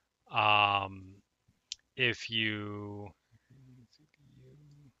 If you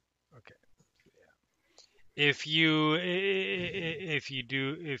okay, if you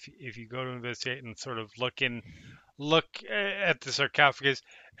go to investigate and sort of look at the sarcophagus,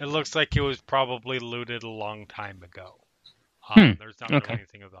 it looks like it was probably looted a long time ago. There's not really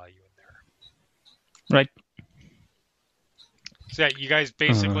anything of value in there. Right. So yeah, you guys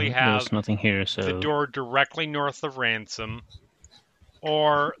basically have there's nothing here, so the door directly north of Ransom,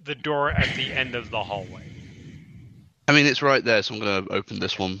 or the door at the end of the hallway. I mean, it's right there, so I'm going to open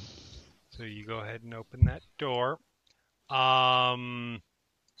this one. So you go ahead and open that door.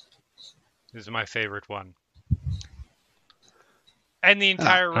 This is my favorite one. And the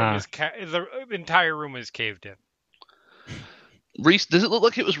entire room is caved in. Does it look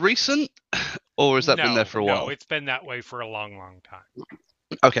like it was recent, or has that been there for a while? No, it's been that way for a long, long time.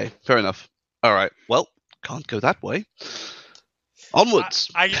 Okay, fair enough. All right. Well, can't go that way.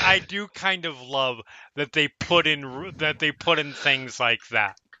 Onwards. I do kind of love that they put in things like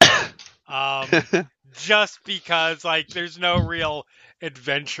that. Just because there's no real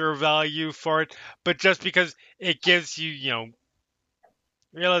adventure value for it, but just because it gives you,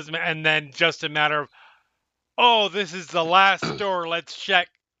 realism, and then just a matter of, oh, this is the last door, let's check.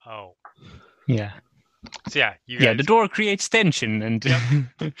 Oh. Yeah. So yeah, you guys, the door creates tension, and yep.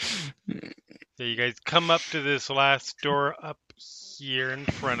 So you guys come up to this last door up here in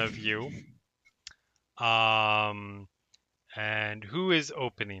front of you. And who is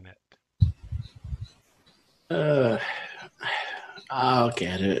opening it? I'll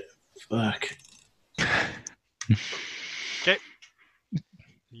get it. Fuck. Okay.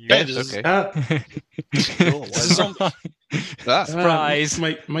 Surprise!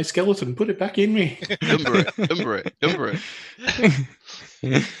 My skeleton, put it back in me. Umber it.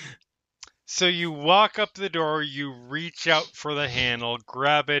 So you walk up the door, you reach out for the handle,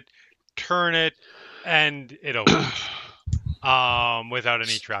 grab it, turn it, and it opens. Without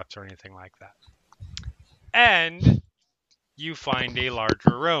any traps or anything like that. And you find a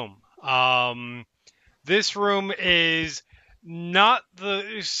larger room. This room is not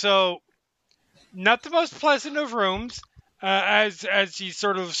the most pleasant of rooms. As you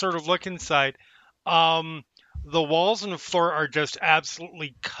sort of look inside, the walls and the floor are just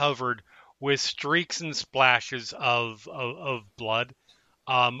absolutely covered with streaks and splashes of blood.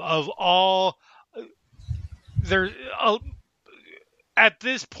 At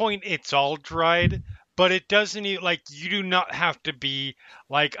this point, it's all dried, but it doesn't even, you do not have to be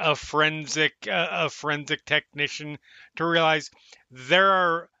a forensic technician to realize there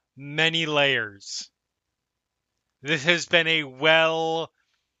are many layers. This has been a well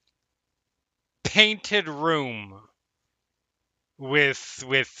painted room with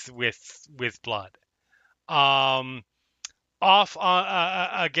blood. Off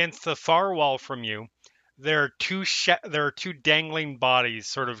against the far wall from you, there are two dangling bodies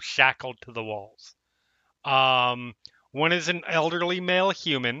sort of shackled to the walls. One is an elderly male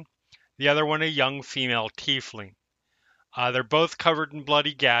human, the other one a young female tiefling. They're both covered in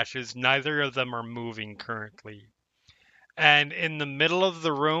bloody gashes. Neither of them are moving currently. And in the middle of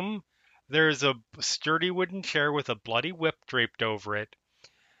the room, there's a sturdy wooden chair with a bloody whip draped over it.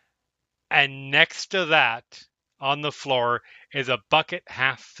 And next to that, on the floor, is a bucket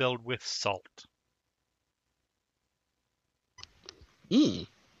half filled with salt. Mm.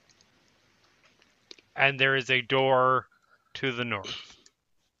 And there is a door to the north.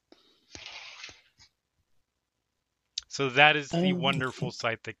 So that is the wonderful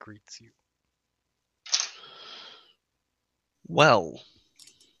sight that greets you. Well,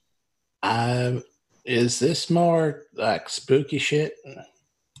 is this more spooky shit?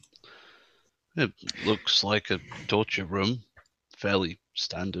 It looks like a torture room. Fairly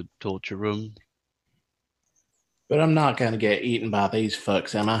standard torture room. But I'm not going to get eaten by these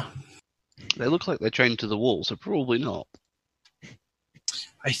fucks, am I? They look like they're chained to the wall, so probably not.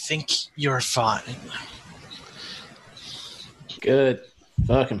 I think you're fine. Good.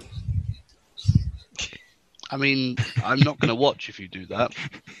 Fuck him. I mean, I'm not going to watch if you do that.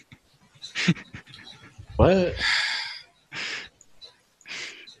 What?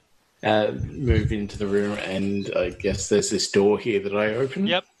 Move into the room, and I guess there's this door here that I open.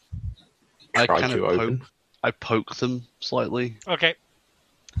 Yep. I poke them slightly. Okay.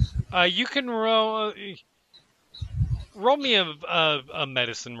 You can roll me a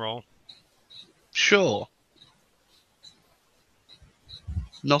medicine roll. Sure.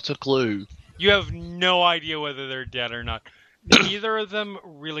 Not a clue. You have no idea whether they're dead or not. Neither of them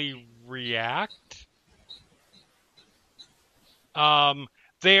really react.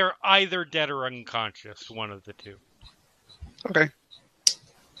 They are either dead or unconscious, one of the two. Okay.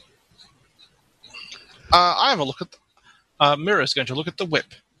 I have a look at. Mira's going to look at the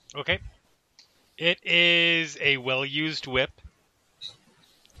whip. Okay. It is a well-used whip.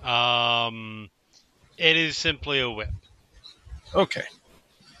 It is simply a whip. Okay.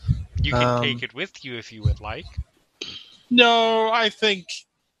 You can take it with you if you would like. No, I think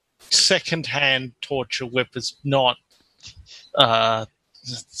second-hand torture whip is not. Not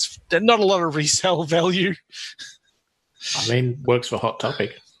a lot of resale value. I mean, works for Hot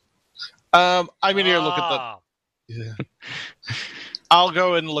Topic. I'm going to look at the. Yeah. I'll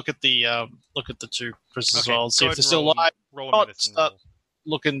go and look at the two prisoners as well, see if they're still alive. Start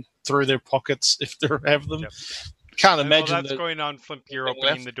looking through their pockets if they have them. Yep. Can't imagine that's going on. Flimp, you're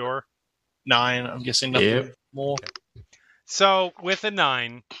opening the door. 9. I'm guessing nothing more. Okay. So with a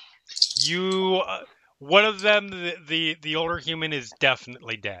 9, you one of them, the older human, is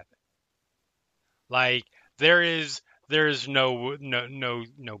definitely dead. Like there is no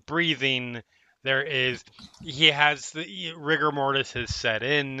breathing. He has the rigor mortis has set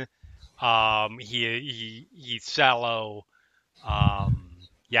in. He's sallow.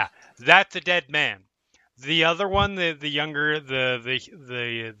 Yeah, that's a dead man. The other one, the younger, the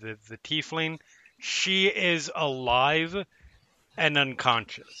tiefling, she is alive and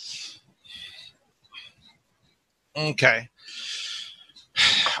unconscious. Okay.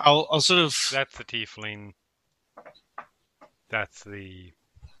 I'll sort of. That's the tiefling. That's the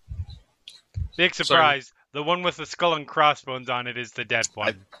big surprise. Sorry. The one with the skull and crossbones on it is the dead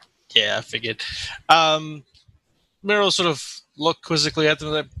one. I figured. Meryl sort of looked quizzically at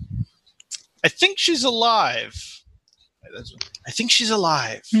them. I think she's alive. I think she's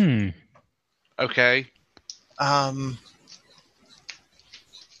alive. Okay.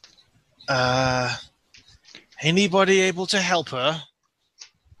 Anybody able to help her?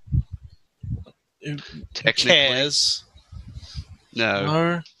 Technically. Cares?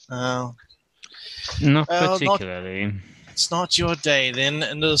 No. No. Not particularly. It's not your day then,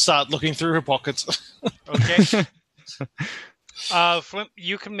 and they'll start looking through her pockets. Okay. Flimp,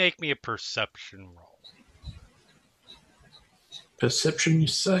 you can make me a perception roll. Perception, you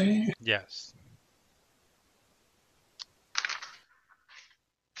say? Yes.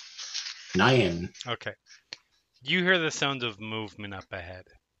 9. Okay. You hear the sounds of movement up ahead.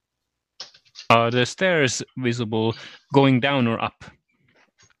 Are the stairs visible going down or up?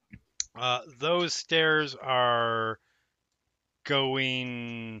 Those stairs are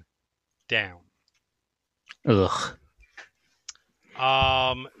going down. Ugh.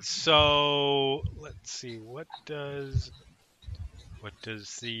 So let's see. What does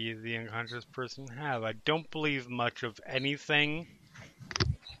the unconscious person have? I don't believe much of anything.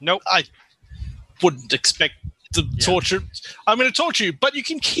 Nope. I wouldn't expect the torture. I'm going to torture you, but you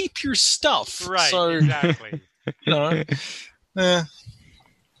can keep your stuff. Right. So, exactly. I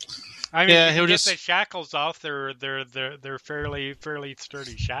mean, he'll get the shackles off. They're fairly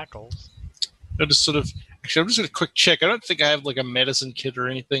sturdy shackles. I'll just sort of. Actually, I'm just going to quick check. I don't think I have like a medicine kit or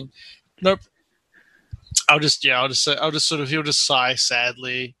anything. Nope. He'll just sigh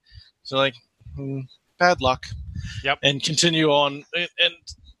sadly. So like, bad luck. Yep. And continue on and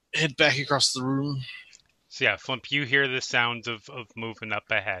head back across the room. So yeah, Flimp, you hear the sounds of moving up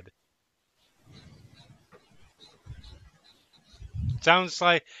ahead.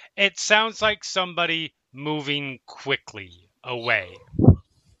 It sounds like somebody moving quickly away.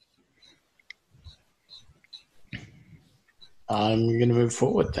 I'm going to move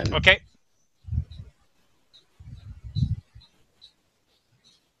forward then. Okay.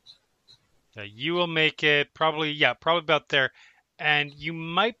 So you will make it probably about there. And you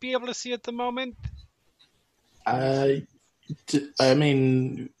might be able to see at the moment? I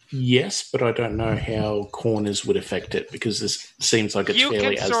mean, yes, but I don't know how corners would affect it because this seems like it's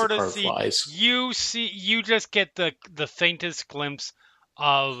fairly as the crow flies. You just get the faintest glimpse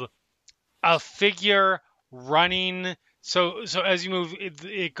of a figure running. So as you move,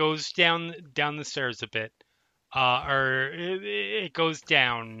 it goes down the stairs a bit, or it goes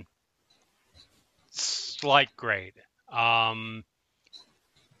down slight grade.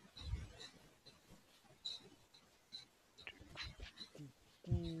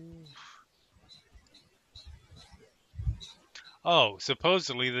 Oh,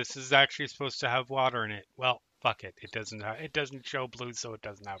 supposedly this is actually supposed to have water in it. Well, fuck it. It doesn't. It doesn't show blue, so it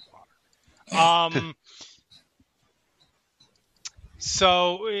doesn't have water.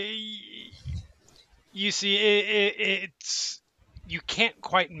 So you see, it's you can't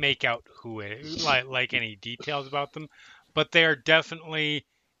quite make out who it is, like any details about them, but they are definitely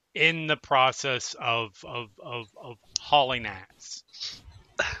in the process of hauling ass.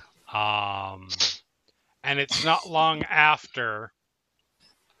 And it's not long after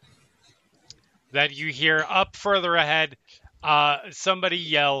that you hear up further ahead somebody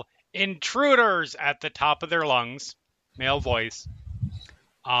yell, "Intruders!" at the top of their lungs, male voice.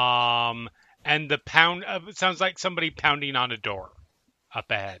 And the pound it sounds like somebody pounding on a door up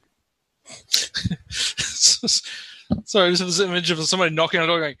ahead. Sorry, this is an image of somebody knocking on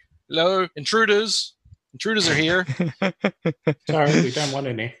the door going, "Hello, intruders! Intruders are here." Sorry, we don't want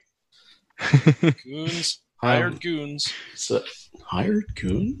any. Goons. Hired goons. So, hired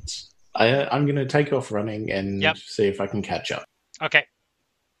goons? I'm going to take off running and see if I can catch up. Okay.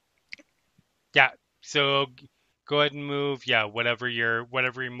 Yeah, so go ahead and move. Yeah, whatever your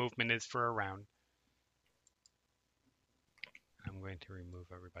movement is for a round. I'm going to remove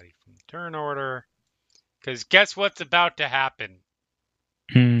everybody from the turn order. Because guess what's about to happen?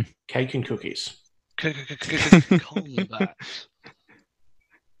 Cake and cookies. Combat.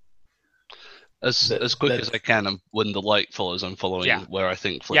 As quick as I can, when the light follows, I'm following where I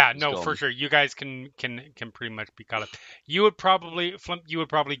think Flip is gone. For sure. You guys can pretty much be caught up. You would probably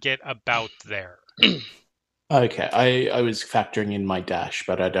get about there. Okay, I was factoring in my dash,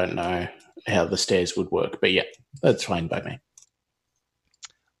 but I don't know how the stairs would work. But yeah, that's fine by me.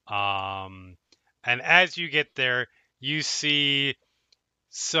 And as you get there, you see,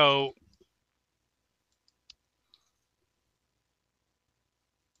 so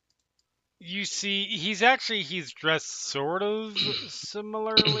you see he's dressed sort of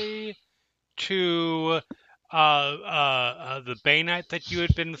similarly to the Bay Knight that you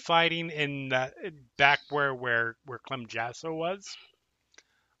had been fighting in that back where Clem Jasso was.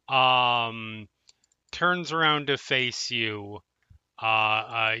 Turns around to face you.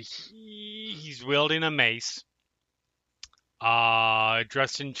 He's wielding a mace,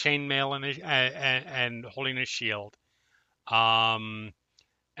 dressed in chainmail and holding a shield.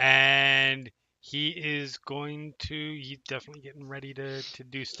 And he's definitely getting ready to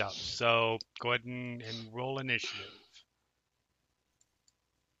do stuff. So go ahead and roll initiative.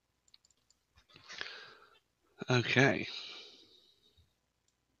 Okay.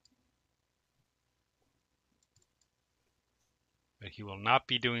 But he will not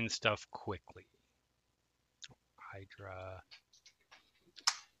be doing stuff quickly. Hydra.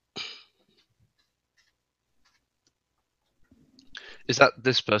 Is that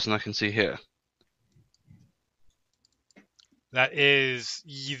this person I can see here? That is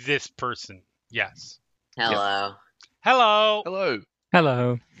this person. Yes. Hello. Yep. Hello. Hello.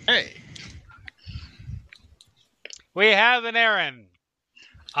 Hello. Hey. We have an errand.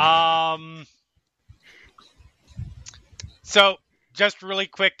 So, just really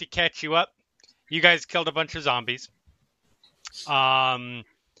quick to catch you up. You guys killed a bunch of zombies. Flint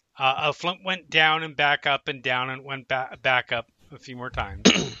went down and back up and down and went back up a few more times.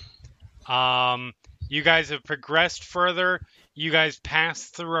 You guys have progressed further. You guys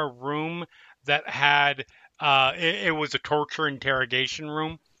passed through a room that had it was a torture interrogation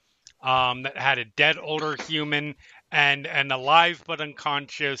room that had a dead older human and an alive but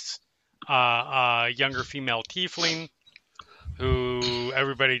unconscious younger female tiefling who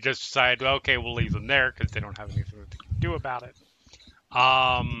everybody just decided, well, okay, we'll leave them there because they don't have anything that they can do about it.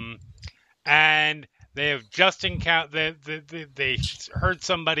 And they have just encountered, they heard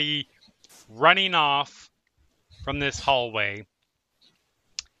somebody running off from this hallway,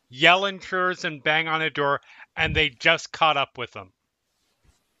 yell intruders and bang on a door, and they just caught up with them.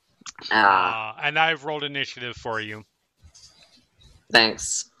 And I've rolled initiative for you.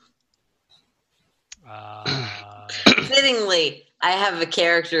 Thanks. Fittingly, I have a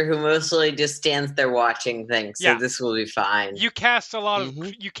character who mostly just stands there watching things, so this will be fine. You cast a lot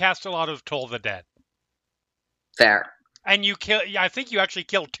of Toll the Dead. Fair. And you kill. I think you actually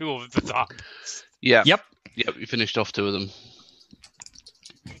killed 2 of the zombies. Yeah. Yep. You finished off 2 of them.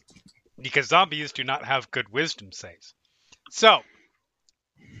 Because zombies do not have good wisdom saves. So,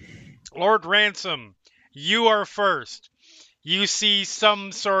 Lord Ransom, you are first. You see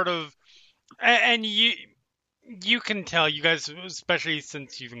some sort of, and you can tell, you guys, especially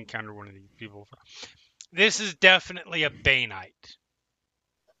since you've encountered one of these people, this is definitely a Bay Knight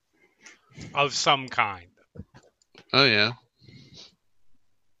of some kind. Oh yeah.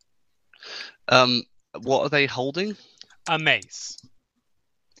 What are they holding? A mace.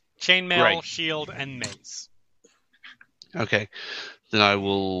 Chainmail, shield, and mace. Okay. Then I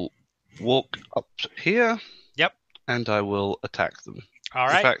will walk up here. Yep. And I will attack them. All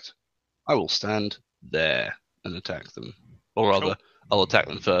right. In fact, I will stand there and attack them. Or rather, I'll attack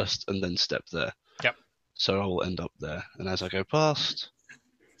them first and then step there. Yep. So I will end up there. And as I go past,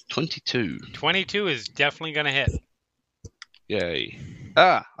 22. 22 is definitely going to hit. Yay.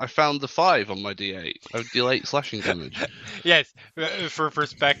 I found the 5 on my D8. I deal 8 slashing damage. Yes. For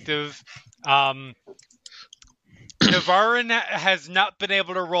perspective, Navarin has not been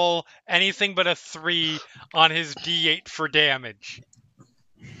able to roll anything but a 3 on his D8 for damage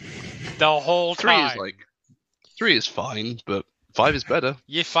the whole time. 3 is fine, but 5 is better.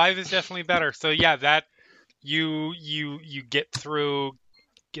 Yeah, 5 is definitely better. So yeah, that you get through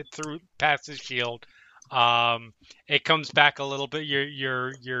past his shield. It comes back a little bit.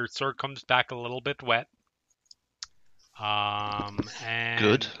 Your sword comes back a little bit wet. And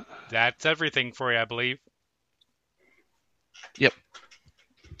good. That's everything for you, I believe. Yep.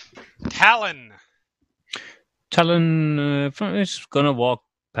 Talon is gonna walk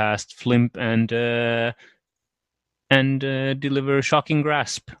past Flimp and deliver shocking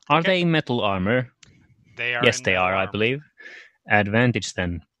grasp. Are they metal armor? They are. Yes, they are, I believe. Advantage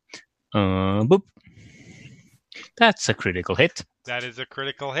then. Boop. That's a critical hit. That is a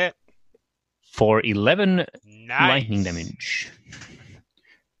critical hit. For 11 lightning damage.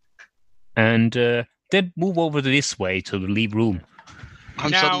 And then move over this way to leave room.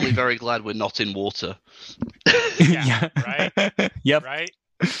 I'm suddenly very glad we're not in water. Yeah. Right? Yep. Right?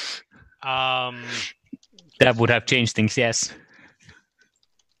 That would have changed things, yes.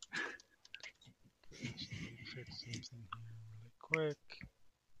 Quick.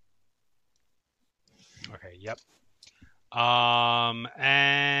 Okay, yep.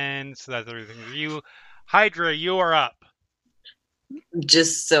 And so that's everything for you. Hydra, you are up.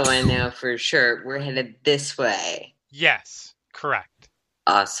 Just so I know for sure, we're headed this way. Yes, correct.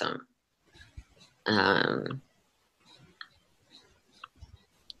 Awesome.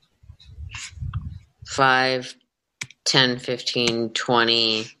 5, 10, 15,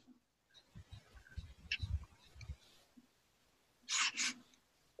 20.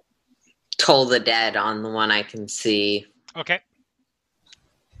 Toll the Dead on the one I can see. Okay.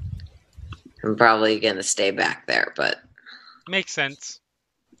 I'm probably going to stay back there, but... Makes sense.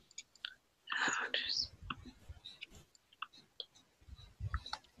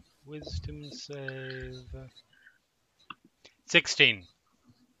 Wisdom save. 16.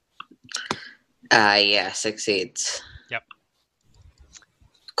 Yeah, succeeds. Yep.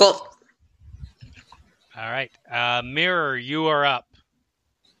 Cool. All right. Mirror, you are up.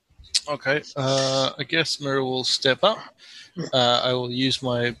 Okay. I guess Mirror will step up. I will use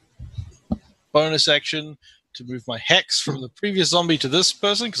my bonus action to move my hex from the previous zombie to this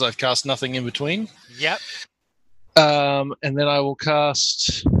person because I've cast nothing in between. Yep. And then I will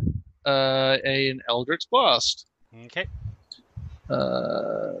cast an Eldritch Blast. Okay.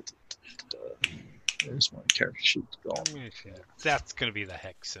 Where's my character sheet gone? That's going to be the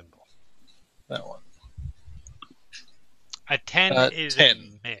hex symbol. That one. A 10 is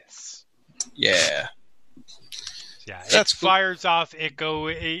 10. a miss. Yeah. Yeah, That's it fires off.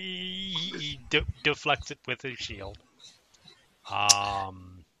 He deflects it with his shield.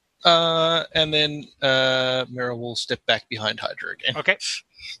 And then Mira will step back behind Hydra again. Okay.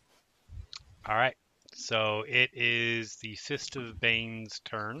 All right. So it is the Fist of Bane's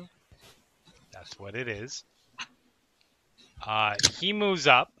turn. That's what it is. He moves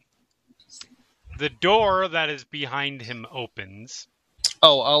up. The door that is behind him opens.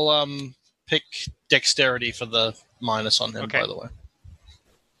 Oh, I'll pick dexterity for the minus on him, by the way.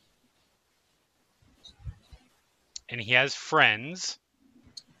 And he has friends.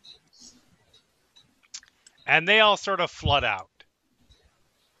 And they all sort of flood out.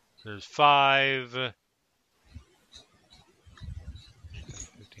 There's 5.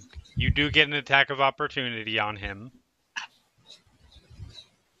 You do get an attack of opportunity on him.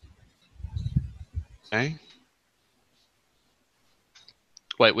 Okay.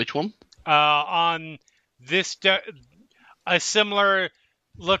 Wait, which one? On this, a similar,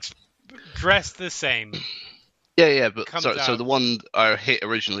 looks dressed the same. Yeah, but so the one I hit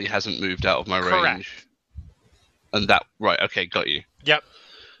originally hasn't moved out of my range. And that, right, okay, got you. Yep.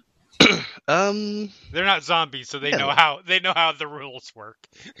 They're not zombies, so they know how the rules work.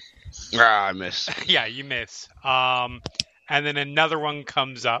 I miss. Yeah, you miss. And then another one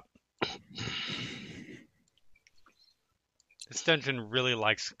comes up. This dungeon really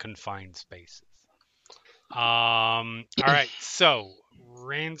likes confined spaces. All right, so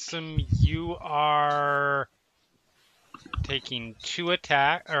Ransom, you are taking 2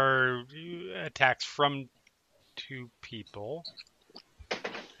 attacks from 2 people.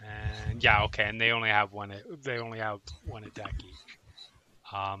 And yeah, okay, and they only have one attack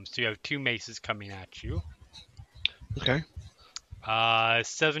each. So you have 2 maces coming at you. Okay.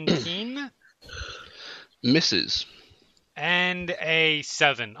 17 misses. And a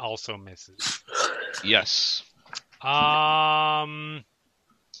 7 also misses. Yes. And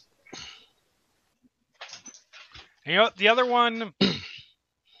you know what? The other one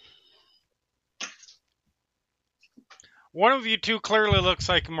One of you two clearly looks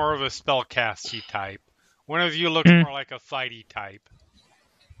like more of a spellcasty type. One of you looks more like a fighty type.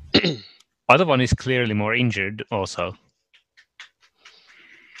 Other one is clearly more injured also.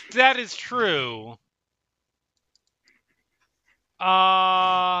 That is true.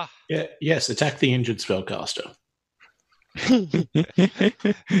 Yes, attack the injured spellcaster.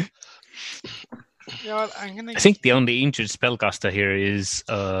 You know what? I think the only injured spellcaster here is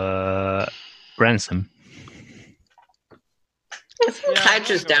Ransom. I think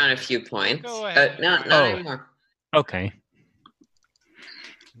Hydra's down a few points. Go ahead. Not anymore. Okay.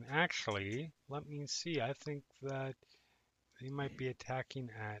 Actually, let me see. I think that they might be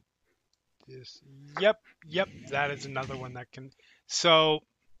attacking at this. Yep. That is another one that can. So,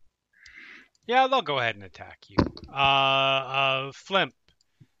 yeah, they'll go ahead and attack you. Flimp.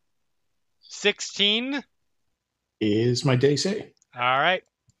 16 is my DC. All right.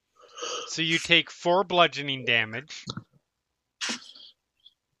 So you take 4 bludgeoning damage.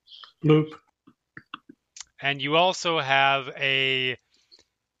 Bloop. And you also have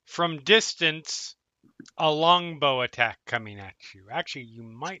from distance, a longbow attack coming at you. Actually, you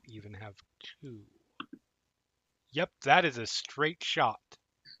might even have 2. Yep, that is a straight shot.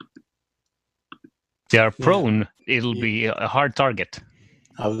 They are prone. It'll be a hard target.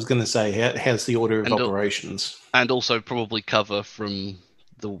 I was going to say, how's the order of operations? And also probably cover from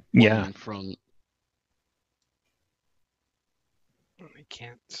the one in front. I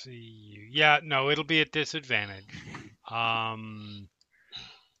can't see you. Yeah, no, it'll be at disadvantage. Why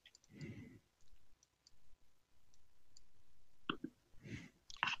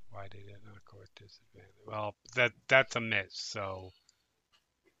did it not go at disadvantage? Well, that's a miss, so...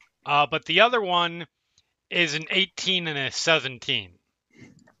 but the other one is an 18 and a 17.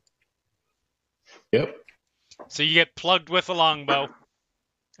 Yep. So you get plugged with a longbow,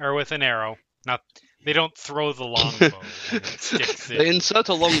 or with an arrow. They don't throw the longbow. It sticks in. They insert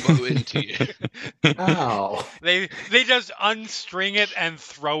a longbow into you. Ow. They just unstring it and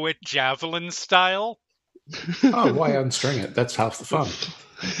throw it javelin style. Oh, why unstring it? That's half the fun.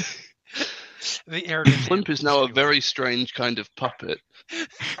 The aerodynamics. Flimp is now a very strange kind of puppet.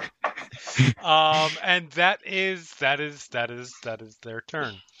 And that is their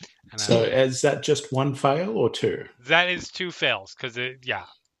turn. And so is that just 1 fail or 2? That is 2 fails because There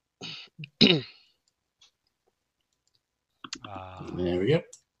we go.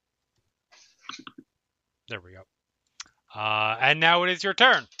 There we go. And now it is your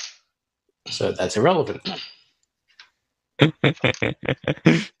turn. So that's irrelevant.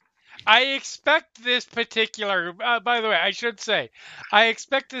 I expect this particular... by the way, I should say, I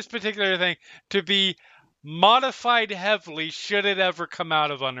expect this particular thing to be modified heavily should it ever come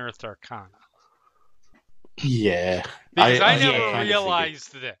out of Unearthed Arcana. Yeah. Because I never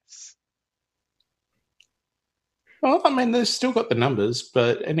realized this. Well, I mean, they've still got the numbers,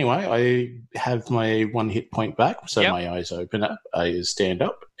 but anyway, I have my 1 hit point back, so my eyes open up, I stand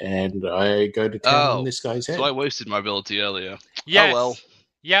up, and I go to town on this guy's head. So I wasted my ability earlier. Yes. Oh, well.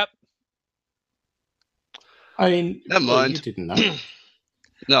 Yep. I mean, never mind. You didn't know.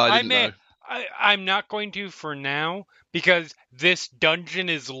 No, I didn't know. I'm not going to for now, because this dungeon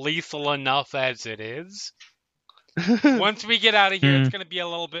is lethal enough as it is. Once we get out of here, it's going to be a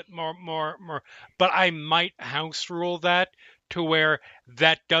little bit more. But I might house rule that to where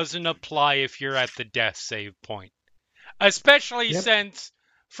that doesn't apply if you're at the death save point. Especially since,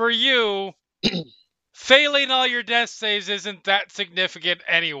 for you, failing all your death saves isn't that significant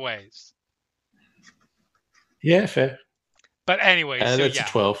anyways. Yeah, fair. But anyways, that's a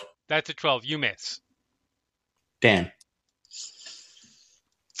 12. That's a 12. You miss. Damn.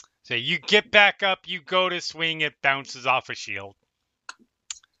 So you get back up, you go to swing, it bounces off a shield.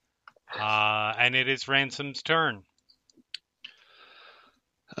 And it is Ransom's turn.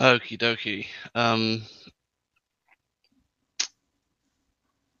 Okie dokie.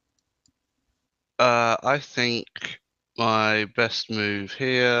 I think my best move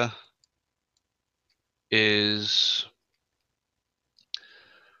here is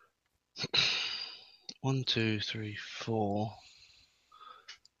 1, 2, 3, 4.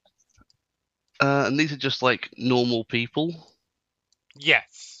 And these are just like normal people.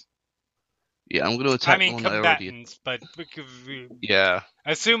 Yes. Yeah, I'm going to attack the one that I already. Combatants, but yeah.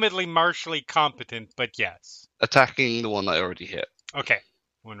 Assumedly martially competent, but yes. Attacking the one that I already hit. Okay,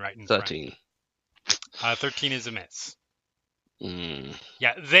 one right in 13. Front. 13 is a miss. Mm.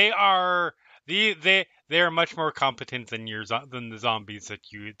 Yeah, they are they are much more competent than the zombies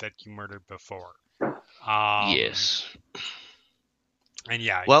that you murdered before. Yes. And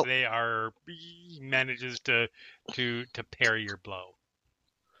yeah, they are. He manages to parry your blow.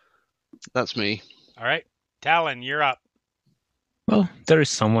 That's me. All right, Talon, you're up. Well, there is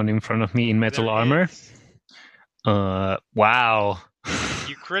someone in front of me in metal armor. Wow.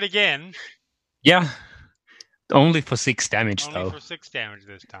 You crit again. Yeah. Only for 6 damage, though. Only for 6 damage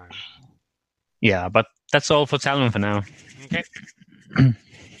this time. Yeah, but that's all for Talon for now. Okay.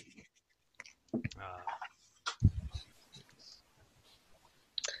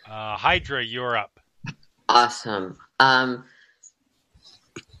 Hydra, you're up. Awesome.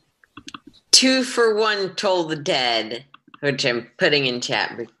 2 for 1 Toll the Dead, which I'm putting in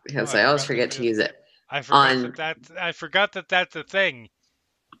chat because I always forget to use it. I forgot that that's a thing.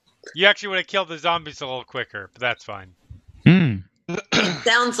 You actually would have killed the zombies a little quicker, but that's fine. It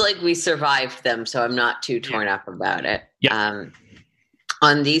sounds like we survived them, so I'm not too torn up about it. Yeah.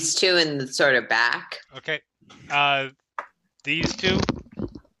 On these 2 in the sort of back. Okay. These 2?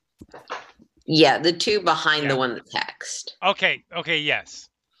 Yeah, the 2 behind the one that's hexed. Okay, yes.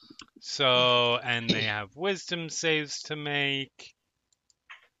 So, and they have wisdom saves to make.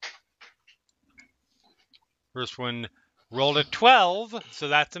 First one rolled a 12, so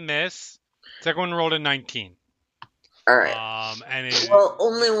that's a miss. Second one rolled a 19. All right. Well,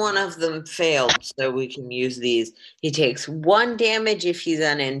 only one of them failed, so we can use these. He takes 1 damage if he's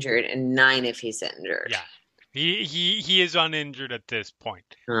uninjured and 9 if he's injured. Yeah. He is uninjured at this point.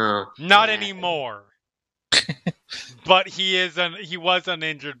 Oh, Not anymore. But he was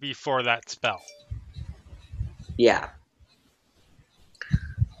uninjured before that spell. Yeah.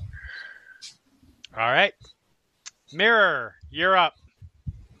 All right. Mirror, you're up.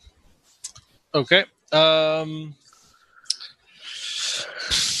 Okay.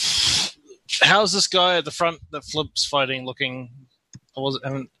 How's this guy at the front that Flimp's fighting looking?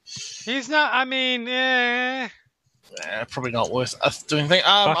 He's not. I mean, probably not worth doing anything.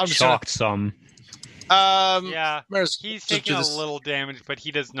 I'm shocked some. Yeah, he's taking a little damage, but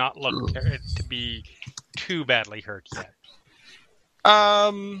he does not look to be too badly hurt yet.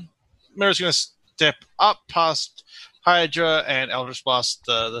 Mirror's going to step up past Hydra and Eldritch Blast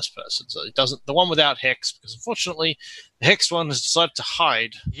this person. So he doesn't. The one without Hex, because unfortunately, the Hex one has decided to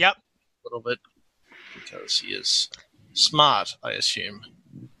hide. Yep. A little bit because he is smart, I assume.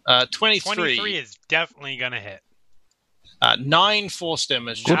 23. 23 is definitely going to hit. 9 force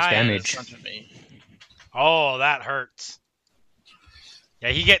damage. Good damage. In front of me. Oh, that hurts. Yeah,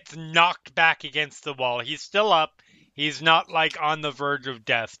 he gets knocked back against the wall. He's still up. He's not like on the verge of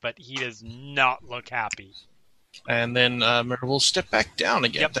death, but he does not look happy. And then Mirror will step back down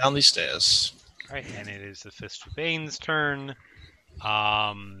again, down these stairs. All right, and it is the Fist of Bane's turn.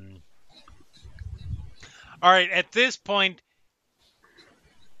 All right, at this point,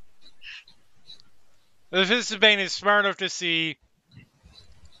 the Fist of Bane is smart enough to see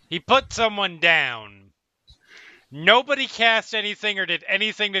he put someone down. Nobody cast anything or did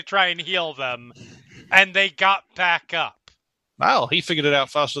anything to try and heal them, and they got back up. Wow, he figured it out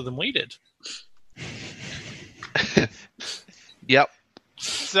faster than we did. Yep.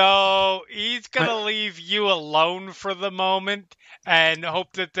 So he's going to leave you alone for the moment and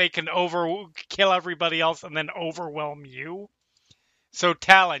hope that they can kill everybody else and then overwhelm you. So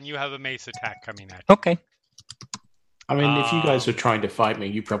Talon, you have a mace attack coming at you. Okay. I mean, if you guys were trying to fight me,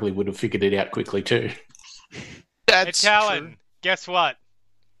 you probably would have figured it out quickly too. Hey, Talon, guess what?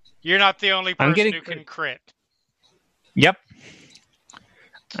 You're not the only person who can crit. Yep.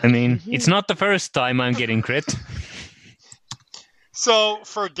 I mean, it's not the first time I'm getting crit. So,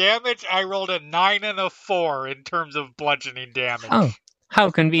 for damage, I rolled a 9 and a 4 in terms of bludgeoning damage. Oh,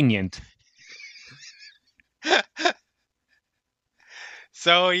 how convenient.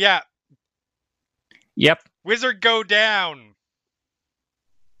 So, yeah. Yep. Wizard, go down.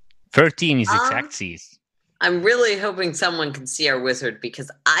 13 is exact C's. I'm really hoping someone can see our wizard because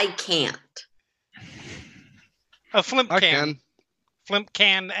I can't. Flimp can. I can. Flimp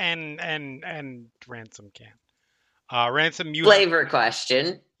can and Ransom can. Ransom, you Flavor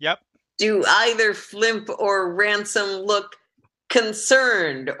question. Yep. Do either Flimp or Ransom look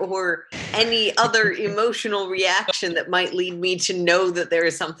concerned or any other emotional reaction that might lead me to know that there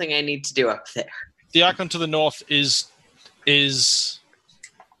is something I need to do up there? The icon to the north is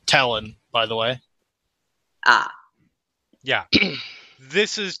Talon, by the way. Ah. Yeah.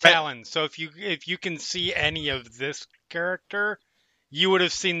 This is Talon. So if you can see any of this character, you would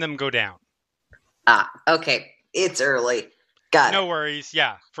have seen them go down. Ah, okay. It's early. Got it. No worries.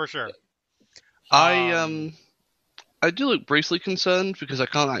 Yeah, for sure. I do look briefly concerned because I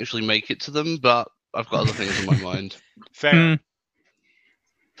can't actually make it to them, but I've got other things in my mind. Fair.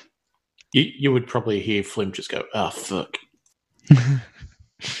 You would probably hear Flim just go, "Oh fuck."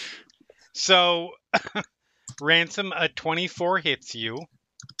 So, Ransom, a 24 hits you.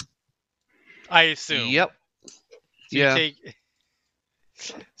 I assume. Yep. So yeah.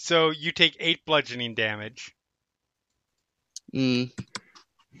 So you take 8 bludgeoning damage. Mm.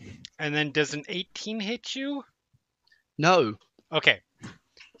 And then does an 18 hit you? No. Okay.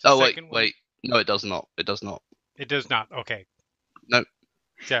 So wait. No, it does not. It does not. It does not. Okay. No.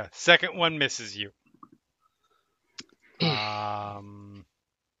 Yeah, second one misses you.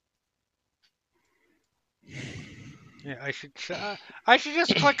 Yeah, I should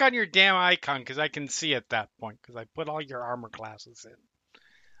just click on your damn icon because I can see at that point because I put all your armor classes in.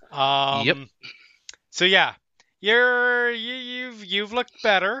 Yep. So yeah, you've looked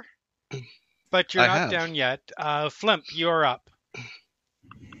better, but you're not down yet. Flimp, you're up.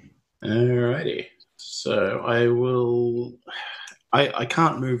 Alrighty. So I will. I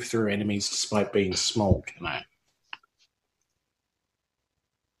can't move through enemies despite being small, can I?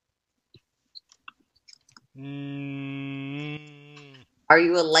 Are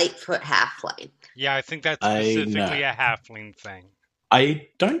you a Lightfoot halfling? Yeah, I think that's specifically a halfling thing. I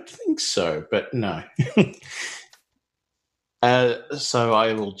don't think so, but no. So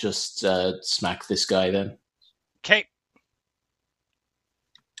I will just smack this guy then. Okay.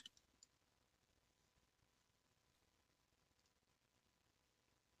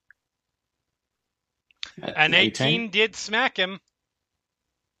 An 18 did smack him.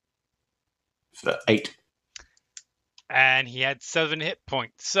 For 8. And he had 7 hit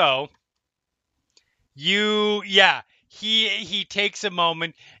points. So he takes a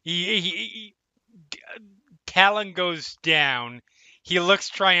moment. Talon goes down. He looks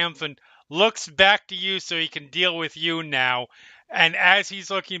triumphant, looks back to you so he can deal with you now. And as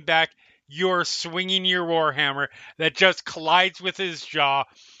he's looking back, you're swinging your warhammer that just collides with his jaw.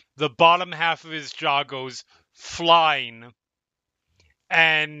 The bottom half of his jaw goes flying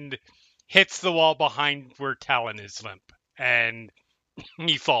and hits the wall behind where Talon is limp. And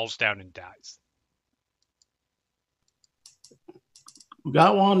he falls down and dies.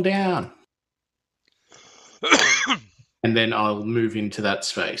 Got one down. And then I'll move into that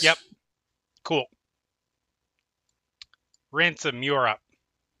space. Yep. Cool. Ransom, you're up.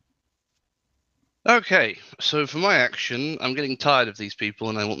 Okay, so for my action, I'm getting tired of these people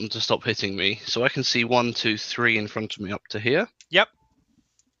and I want them to stop hitting me. So I can see 1, 2, 3 in front of me up to here. Yep.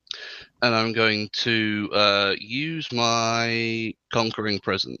 And I'm going to use my Conquering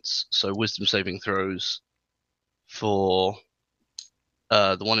Presence, so Wisdom saving throws for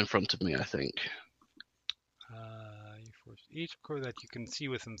the one in front of me, I think. You force each creature that you can see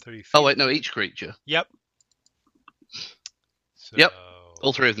within 30 feet. Oh, wait, no, each creature. Yep. So... Yep,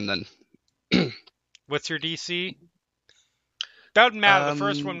 all 3 of them then. What's your DC? Doesn't matter.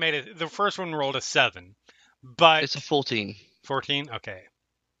 The first one rolled a 7, but it's a 14. 14. Okay.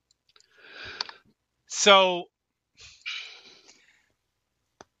 So,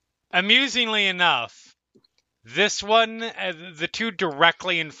 amusingly enough, this one, the 2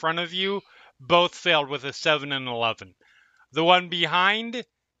 directly in front of you, both failed with a 7 and 11. The one behind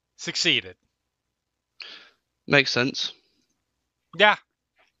succeeded. Makes sense. Yeah.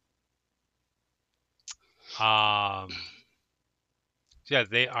 Yeah,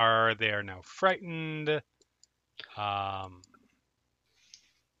 they are now frightened.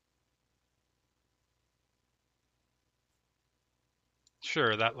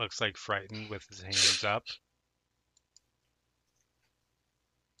 Sure, that looks like frightened with his hands up.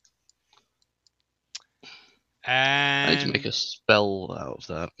 And I need to make a spell out of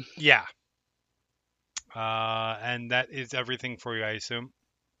that. Yeah. And that is everything for you, I assume?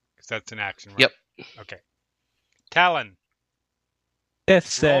 Because that's an action, right? Yep. Okay. Talon. Death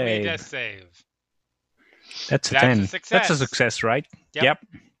save. Roll me a death save. That's a 10. A success. That's a success, right? Yep.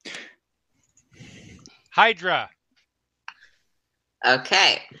 Hydra.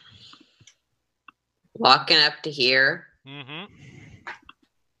 Okay. Walking up to here. Mm-hmm.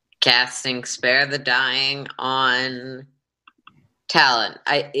 Casting Spare the Dying on Talon.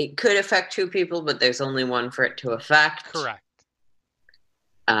 It could affect 2 people, but there's only one for it to affect. Correct.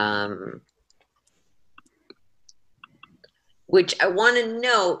 Which I want to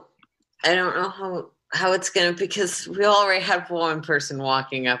note, I don't know how it's going to, because we already have one person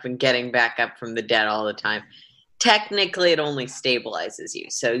walking up and getting back up from the dead all the time. Technically, it only stabilizes you,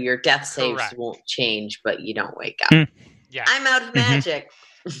 so your death saves won't change, but you don't wake up. Yeah. I'm out of magic.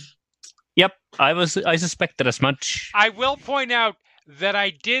 Yep, I suspected as much. I will point out that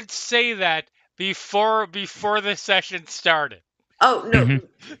I did say that before the session started. Oh, no.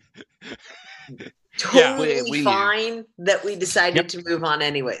 Totally fine that we decided to move on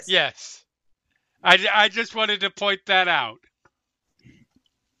anyways. Yes. I just wanted to point that out.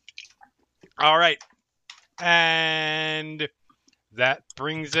 All right. And that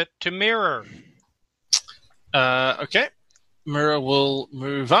brings it to Mirror. Okay. Mirror will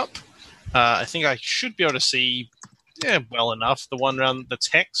move up. I think I should be able to see, well enough. The one round that's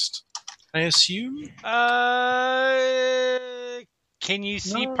hexed, I assume. Can you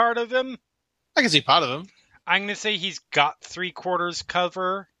see part of him? I can see part of him. I'm gonna say he's got 3/4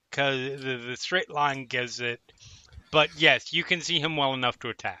 cover because the straight line gives it. But yes, you can see him well enough to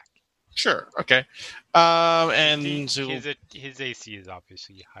attack. Sure. Okay. And his AC is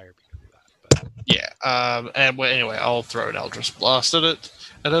obviously higher because of that. But. Yeah. Anyway, I'll throw an Eldritch Blast at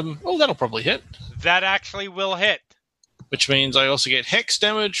him. Oh, that'll probably hit. That actually will hit. Which means I also get hex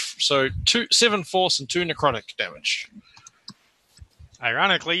damage, so 7 force and 2 necrotic damage.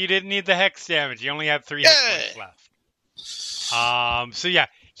 Ironically, you didn't need the hex damage. You only had 3 hit points left. So yeah,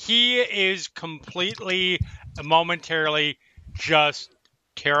 he is completely, momentarily, just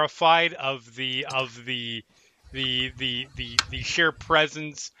terrified of the sheer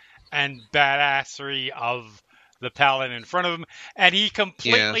presence and badassery of the paladin in front of him, and he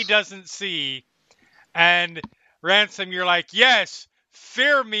completely doesn't see. And Ransom, you're like, yes,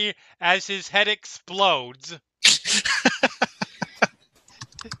 fear me, as his head explodes.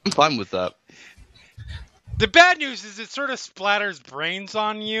 I'm fine with that. The bad news is it sort of splatters brains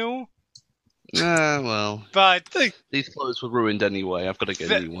on you. Well, but these clothes were ruined anyway. I've got to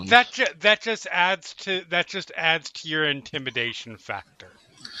get new ones. That just adds to your intimidation factor.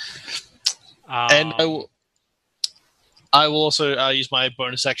 And I will also use my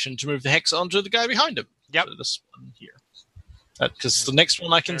bonus action to move the hex onto the guy behind him. Yep. So this one here, because the next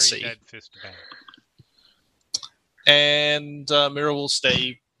one I can see. And Mira will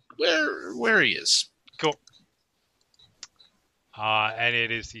stay where he is. Cool. And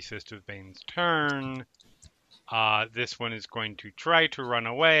it is the Fist of Bane's turn. This one is going to try to run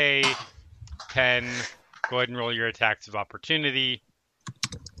away. 10. Go ahead and roll your attacks of opportunity.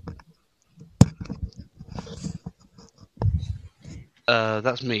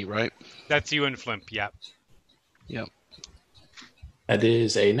 That's me, right? That's you and Flimp, yep. Yep. That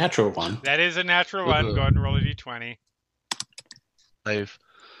is a natural one. That is a natural one. Go ahead and roll a d20. 5.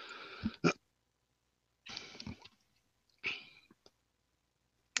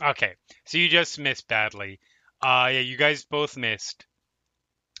 Okay, so you just missed badly. Yeah, you guys both missed.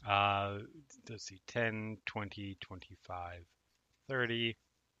 Let's see, 10, 20, 25, 30.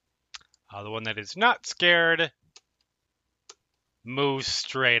 The one that is not scared moves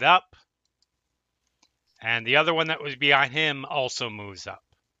straight up. And the other one that was behind him also moves up.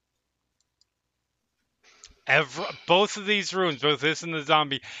 Both of these rooms, both this and the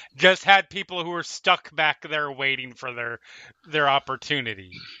zombie, just had people who were stuck back there waiting for their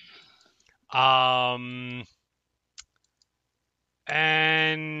opportunity. And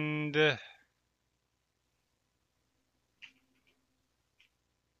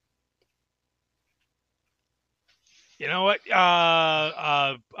you know what?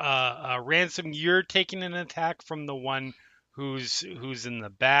 Ransom, you're taking an attack from the one who's in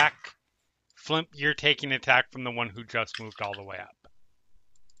the back. Flimp, you're taking an attack from the one who just moved all the way up.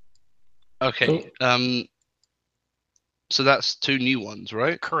 Okay. Cool. So that's 2 new ones,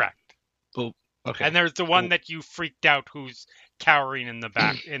 right? Correct. Well, okay. And there's the one that you freaked out who's cowering in the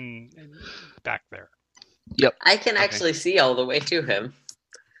back in back there. Yep. I can actually see all the way to him.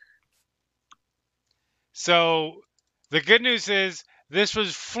 So the good news is this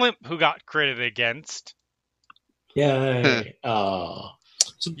was Flimp who got critted against. Yay.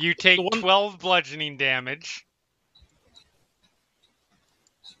 So you take 12 bludgeoning damage.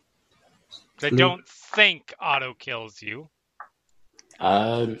 I don't think auto kills you.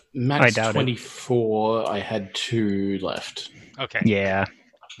 Max 24. I had 2 left. Okay. Yeah.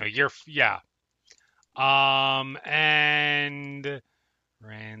 No, and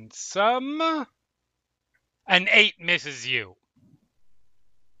Ransom. An 8 misses you.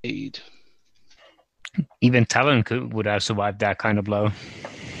 8. Even Talon would have survived that kind of blow.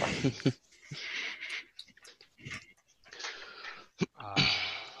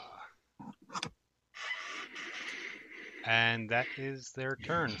 And that is their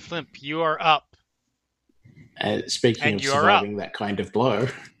turn. Flimp, you are up. Speaking of surviving that kind of blow,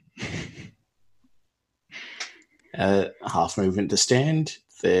 half movement to stand.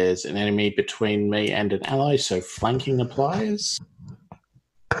 There's an enemy between me and an ally, so flanking applies.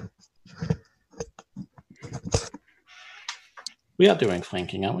 We are doing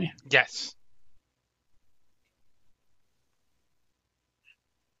flanking, aren't we? Yes.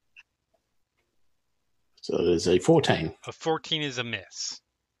 So it is a 14. A 14 is a miss.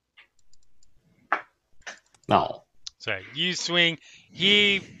 No. So you swing.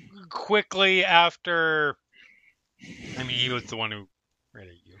 He quickly after... I mean, he was the one who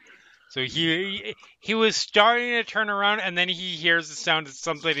raided you. So he was starting to turn around, and then he hears the sound of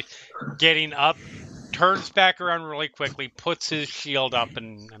somebody getting up, turns back around really quickly, puts his shield up,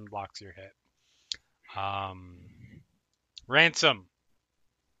 and blocks your hit. Ransom.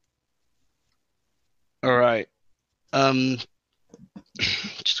 All right. Just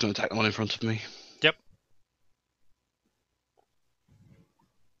going to attack the one in front of me. Yep.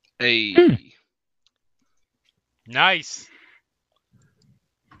 Hey. Nice.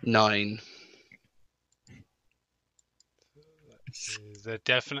 9. That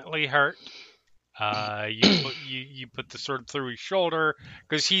definitely hurt. You put the sword through his shoulder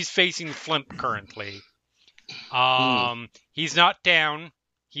because he's facing Flimp currently. He's not down.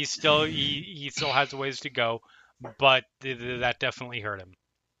 He still has a ways to go, but that definitely hurt him.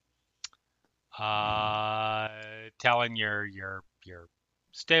 Talon, you're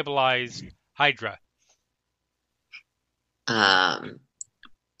stabilized. Hydra.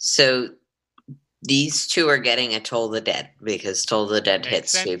 So these two are getting a Toll the Dead because Toll the Dead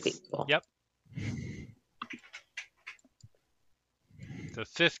Makes hits 2 sense. people. Yep. The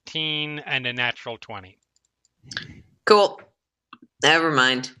 15 and a natural 20. Cool. Never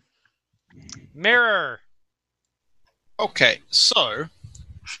mind. Mirror. Okay, so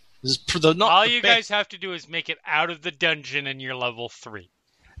this is all you guys have to do is make it out of the dungeon and you're level 3.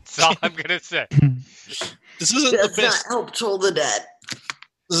 That's all I'm gonna say. This isn't the best. Not help Toll the Dead.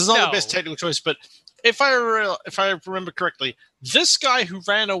 This is not the best technical choice, but if I remember correctly, this guy who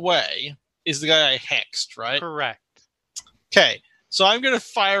ran away is the guy I hexed, right? Correct. Okay, so I'm going to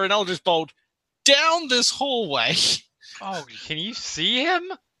fire an Eldritch Bolt down this hallway. Oh, can you see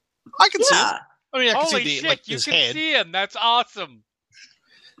him? I can see him. I mean, I can Holy see shit, you his can head. see him. That's awesome.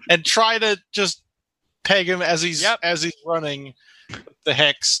 And try to just peg him as he's running the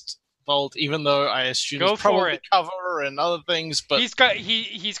hexed bolt, even though I assume it's probably cover and other things. But he's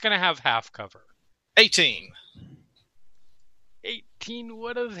gonna have half cover. 18. 18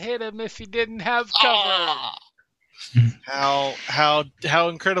 would have hit him if he didn't have cover. How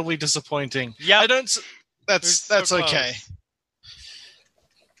incredibly disappointing. Yeah, I don't. That's okay.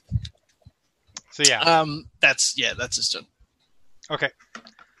 So yeah. That's his turn. Okay.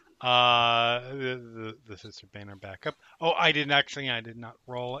 The Sister Banner back up. Oh, I did not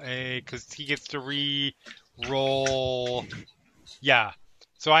roll because he gets to re-roll. Yeah.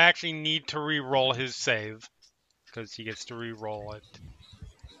 So I actually need to re-roll his save because he gets to re-roll it.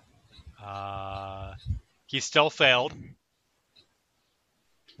 He still failed.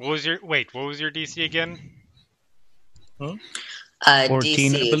 What was your DC again? 14,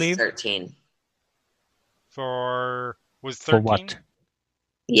 DC I believe. is 13. Was 13? For what?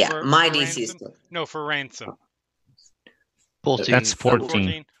 Yeah, my for DC is ransom? No, for ransom. 14. That's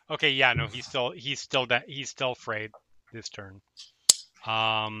 14. Okay, yeah, no, he's still frayed this turn.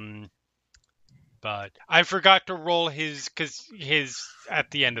 But I forgot to roll his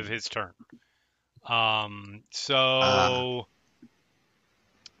at the end of his turn. So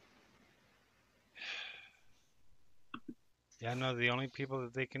yeah, no, the only people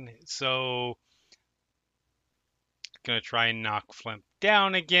that they can so gonna try and knock Flimp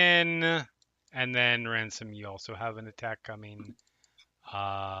down again, and then Ransom, you also have an attack coming. So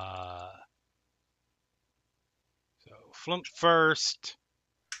Flimp first.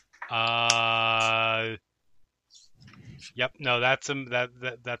 Yep, no, that's a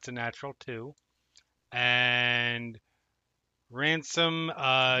natural 2. And Ransom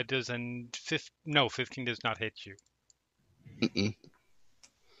does 15 does not hit you. Mm-mm.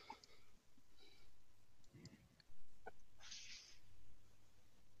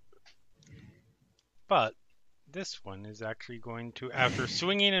 But this one is actually going to, after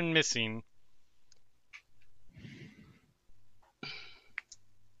swinging and missing.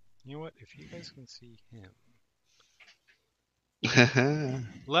 You know what? If you guys can see him.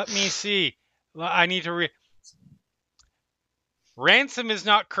 Let me see. I need to Ransom is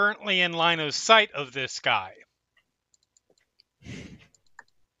not currently in line of sight of this guy.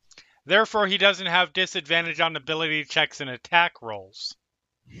 Therefore, he doesn't have disadvantage on ability checks and attack rolls.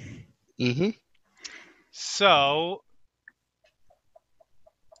 Mm-hmm. So,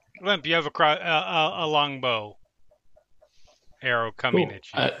 Limp, you have a longbow arrow coming at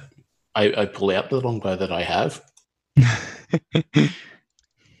you. I pull out the longbow that I have.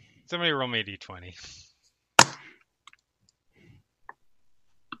 Somebody roll me a d20.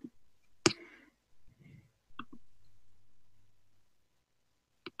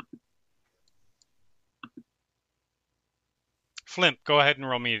 Flimp, go ahead and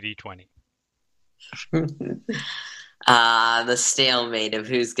roll me a d20. The stalemate of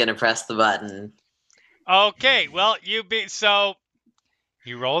who's going to press the button. Okay, well, so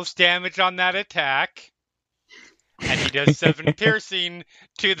He rolls damage on that attack, and he does 7 piercing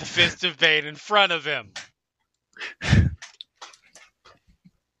to the Fist of Bane in front of him.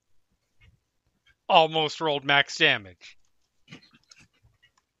 Almost rolled max damage.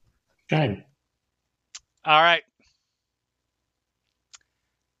 Okay. All right.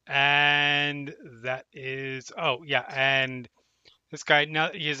 And that is... Oh, yeah, and this guy, now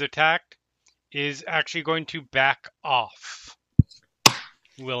that he is attacked, is actually going to back off.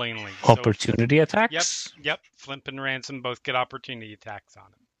 Willingly. Opportunity attacks? Yep. Flimp and Ransom both get opportunity attacks on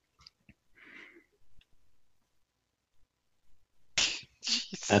him.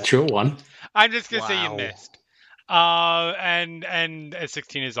 Natural 1. I'm just going to say you missed. And a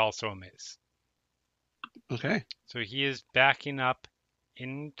 16 is also a miss. Okay. So he is backing up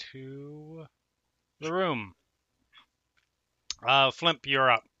into the room. Flimp, you're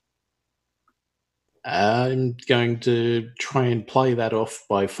up. I'm going to try and play that off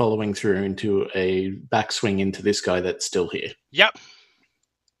by following through into a backswing into this guy that's still here. Yep.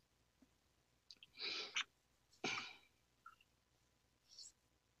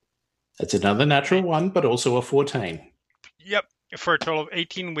 That's another natural 1, but also a 14. Yep. For a total of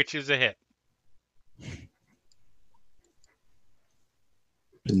 18, which is a hit.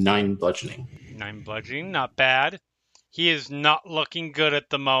 9 bludgeoning. 9 bludgeoning, not bad. He is not looking good at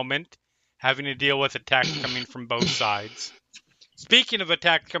the moment, having to deal with attacks coming from both sides. Speaking of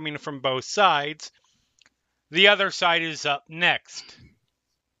attacks coming from both sides, the other side is up next.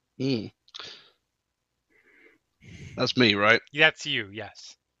 That's me, right? That's you,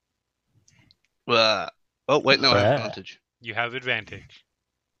 yes. Oh, wait, no, I have advantage. You have advantage.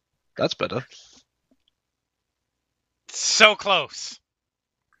 That's better. So close.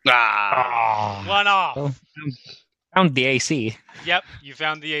 One off. Well, found the AC. Yep, you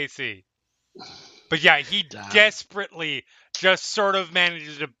found the AC. But yeah, he desperately just sort of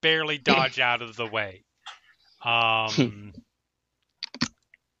manages to barely dodge out of the way. And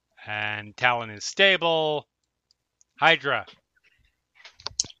Talon is stable. Hydra.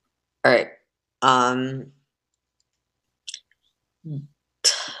 All right.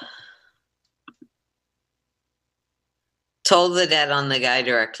 Toll the dead on the guy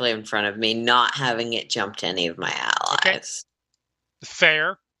directly in front of me, not having it jump to any of my allies. Okay.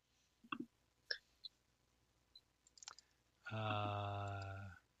 Fair.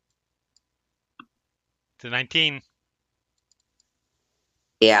 To 19.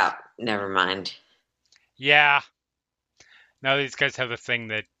 Yeah, never mind. Yeah. Now these guys have a thing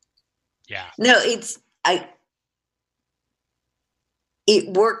that, yeah. No, it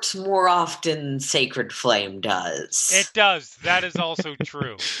works more often than Sacred Flame does. It does. That is also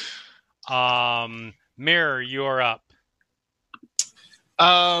true. Mirror, you're up.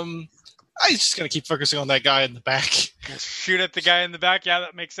 I'm just going to keep focusing on that guy in the back. Shoot at the guy in the back? Yeah,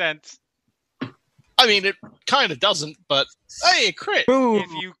 that makes sense. I mean, it kind of doesn't, but hey, a crit. Ooh.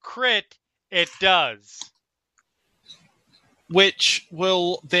 If you crit, it does. Which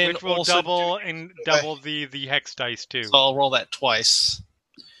will then also double the hex dice too. So I'll roll that twice.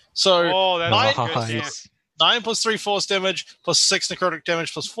 So that's 9 plus 3 force damage, plus 6 necrotic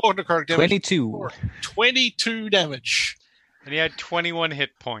damage, plus 4 necrotic damage. 22. 22 damage. And he had 21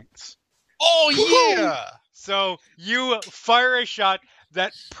 hit points. Oh, yeah! So you fire a shot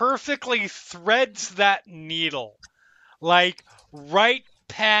that perfectly threads that needle. Like right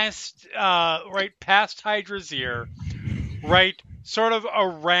past Hydra's ear. Right sort of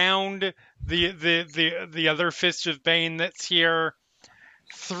around the other Fist of Bane that's here.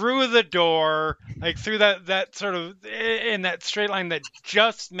 Through the door, like through that sort of in that straight line that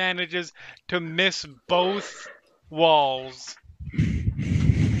just manages to miss both walls.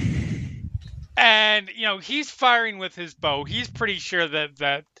 And, he's firing with his bow. He's pretty sure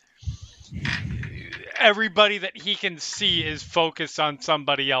that everybody that he can see is focused on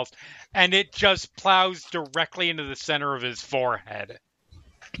somebody else. And it just plows directly into the center of his forehead.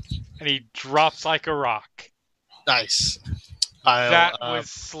 And he drops like a rock. Nice. That was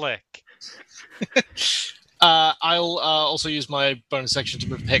slick. I'll also use my bonus action to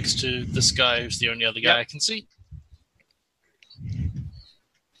move Hex to this guy, who's the only other guy I can see.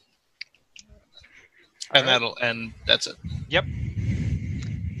 And that's it. Yep.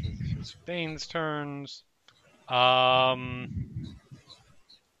 It's Bane's turns. Well,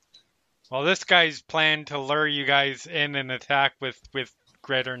 this guy's plan to lure you guys in and attack with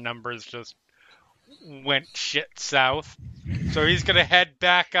greater numbers just went shit south. So he's going to head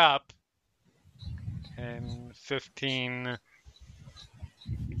back up. And 15.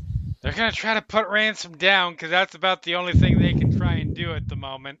 They're going to try to put Ransom down because that's about the only thing they can try and do at the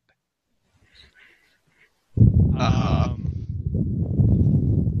moment. 15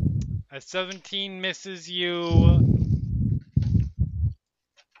 A 17 misses you.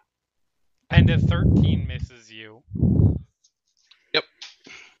 And a 13 misses you. Yep.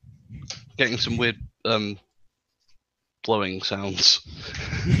 Getting some weird blowing sounds.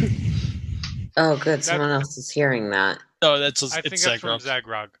 Oh, good. Someone else is hearing that. No, I think that's from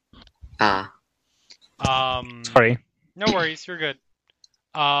Zagrog. Ah. Sorry. No worries, you're good.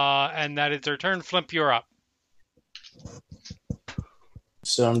 And that is their turn. Flimp, you're up.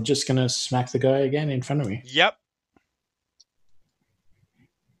 So I'm just going to smack the guy again in front of me. Yep.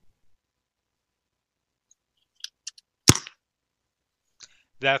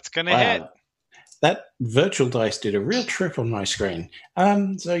 That's going to hit. That virtual dice did a real trip on my screen.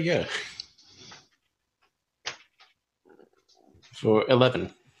 So yeah. For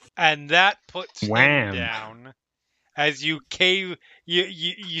 11. And that puts him down. As you cave,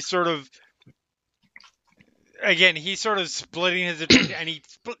 you sort of... Again, he's sort of splitting his attention, and he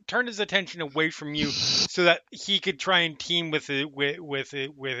turned his attention away from you so that he could try and team with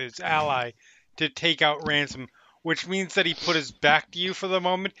his ally to take out Ransom, which means that he put his back to you for the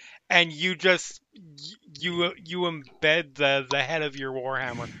moment, and you just you embed the head of your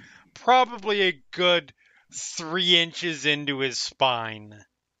warhammer probably a good 3 inches into his spine,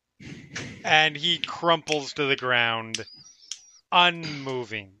 and he crumples to the ground,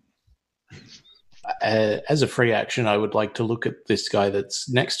 unmoving. As a free action, I would like to look at this guy that's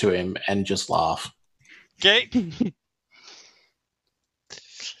next to him and just laugh. Okay.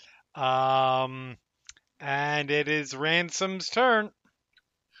 And it is Ransom's turn.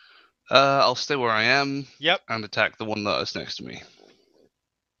 I'll stay where I am. Yep. And attack the one that is next to me.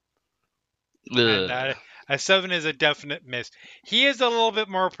 And, a 7 is a definite miss. He is a little bit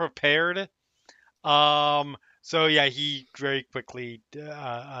more prepared. So yeah, he very quickly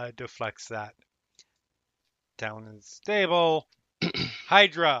deflects that. Down in stable.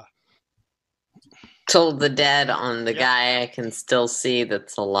 Hydra. Told the dead on the guy I can still see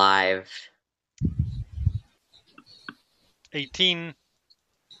that's alive. 18.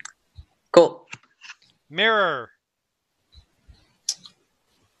 Cool. Mirror.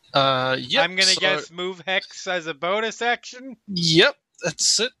 Yep. I'm gonna guess move Hex as a bonus action. Yep,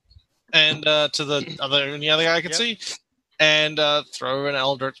 that's it. And to the other guy I can see, and throw an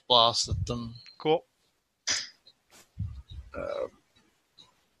Eldritch Blast at them. Cool.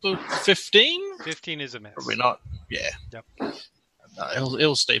 15? 15 is a miss. Probably not. Yeah. Yep.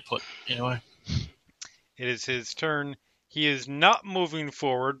 He'll stay put anyway. It is his turn. He is not moving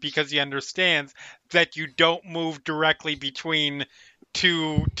forward because he understands that you don't move directly between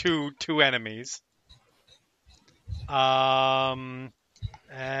two enemies. And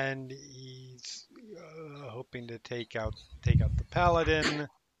he's hoping to take out the paladin,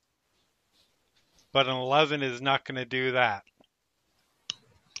 but an 11 is not going to do that.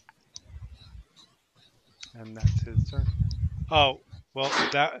 And that's his turn. Oh, well,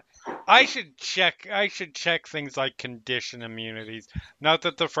 that I should check things like condition immunities. Not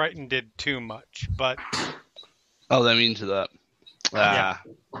that the frightened did too much, but oh, they're immune to that. Yeah.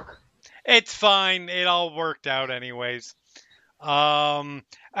 It's fine. It all worked out anyways. I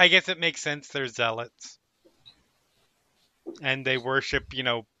guess it makes sense. They're zealots, and they worship,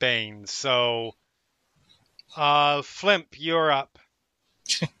 Bane. So, Flimp, you're up.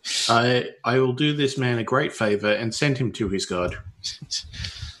 I will do this man a great favor and send him to his god.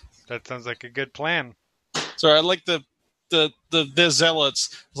 That sounds like a good plan. So I like the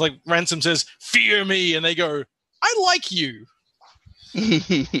zealots. It's like Ransom says, "Fear me," and they go, "I like you."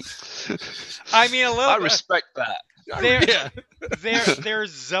 I mean, a little. I respect that. They're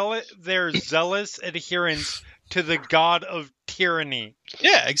zealous adherents to the god of tyranny.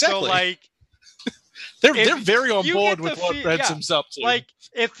 Yeah, exactly. So like, they're very on board with what Ransom's up to. Like,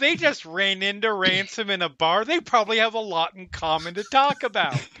 if they just ran into Ransom in a bar, they probably have a lot in common to talk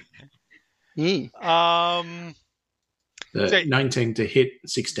about. 19 to hit,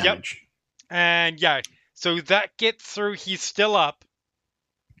 6 damage. Yep. And so that gets through. He's still up,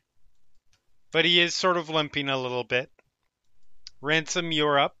 but he is sort of limping a little bit. Ransom,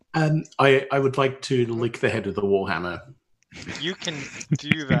 you're up. I would like to lick the head of the Warhammer. You can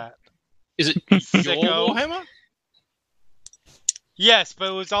do that. Is it your Warhammer? Yes, but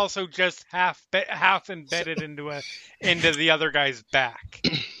it was also just half embedded into the other guy's back.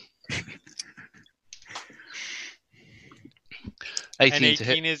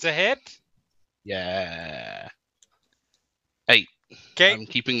 18 is a hit. Yeah. 8. Okay.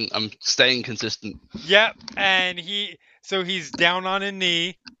 I'm staying consistent. Yep, and he's down on a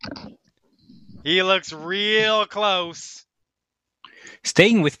knee. He looks real close.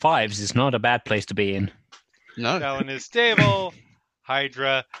 Staying with 5s is not a bad place to be in. No. Down in his stable.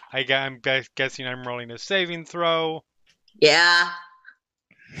 Hydra, I'm guessing I'm rolling a saving throw. Yeah.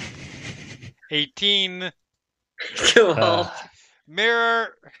 18. Cool.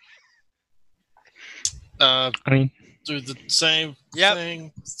 Mirror. I mean, do the same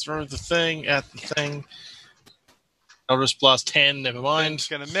thing. Throw the thing at the thing. Eldritch Blast 10, never mind. It's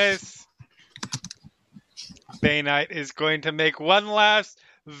going to miss. Bay Knight is going to make one last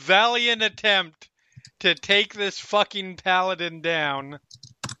valiant attempt to take this fucking paladin down.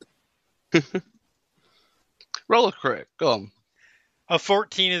 Roll a crit. Go on. A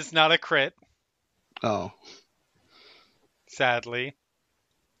 14 is not a crit. Oh. Sadly.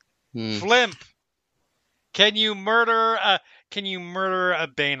 Flimp. Can you murder a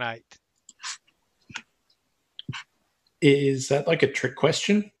Bay Knight? Is that like a trick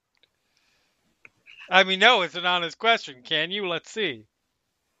question? I mean, no, it's an honest question. Can you? Let's see.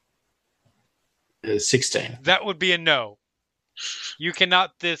 16. That would be a no. You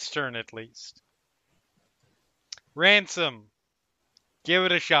cannot this turn, at least. Ransom. Give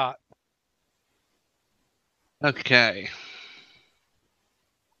it a shot. Okay.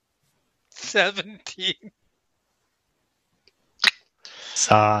 17.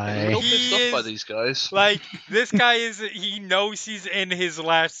 sigh. I'm real pissed off by these guys. Like, this guy he knows he's in his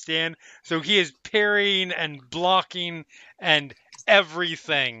last stand, so he is parrying and blocking and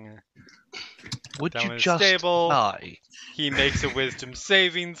everything. Would Down you in just stable. die? He makes a wisdom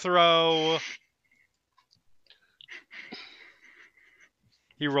saving throw.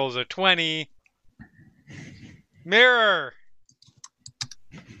 He rolls a 20. Mirror.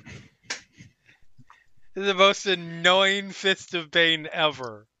 This is the most annoying Fist of Bane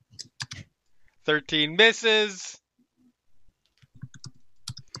ever. 13 misses.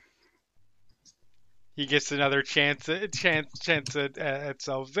 He gets another chance at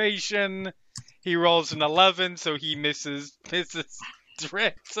salvation. He rolls an 11, so he misses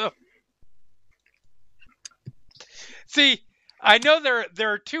ransom. See, I know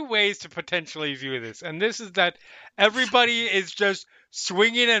there are two ways to potentially view this, and this is that everybody is just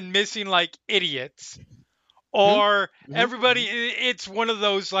swinging and missing like idiots, or everybody, it's one of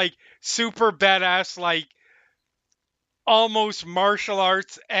those like super badass, like almost martial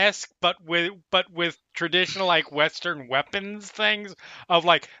arts-esque, but with traditional like Western weapons things of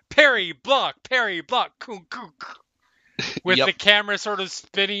like parry, block, kook, kook, with the camera sort of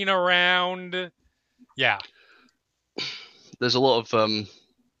spinning around. Yeah. There's a lot of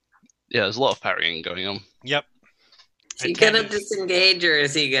there's a lot of parrying going on. Yep. Is he gonna disengage, or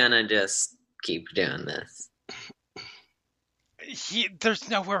is he gonna just keep doing this? There's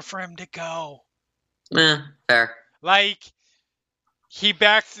nowhere for him to go. Fair. Like, he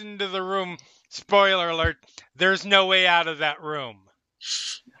backs into the room. Spoiler alert, there's no way out of that room.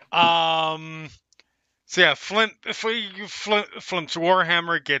 So yeah, Flimp's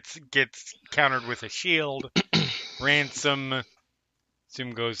Warhammer gets countered with a shield. Ransom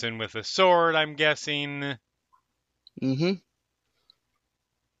goes in with a sword, I'm guessing. Mm-hmm.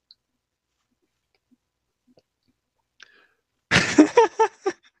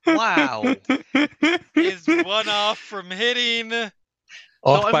 Wow. Is one off from hitting.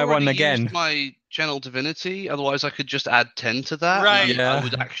 Off by one again. Used my channel divinity, otherwise I could just add 10 to that. Right. I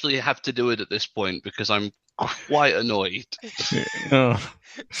would actually have to do it at this point because I'm quite annoyed. Oh.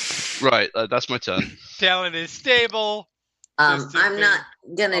 Right, that's my turn. Talent is stable. I'm not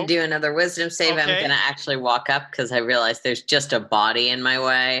gonna do another wisdom save. Okay. I'm gonna actually walk up because I realize there's just a body in my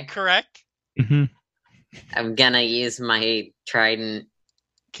way. Correct. Mm-hmm. I'm gonna use my trident.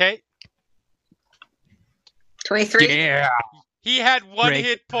 Okay. 23. Yeah. He had one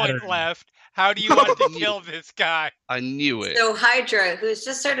hit point left. How do you want to kill this guy? I knew it. So Hydra, who's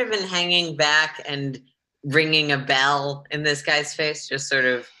just sort of been hanging back and ringing a bell in this guy's face, just sort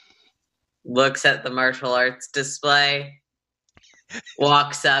of looks at the martial arts display,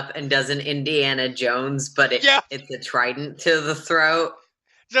 walks up and does an Indiana Jones, but it's a trident to the throat.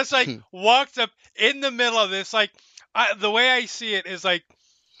 Just like walks up in the middle of this. Like the way I see it is like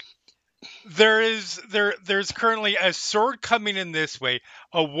there's currently a sword coming in this way,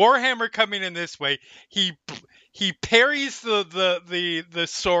 a warhammer coming in this way. He parries the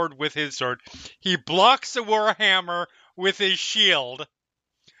sword with his sword. He blocks the warhammer with his shield,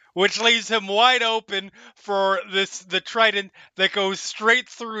 which leaves him wide open for the trident that goes straight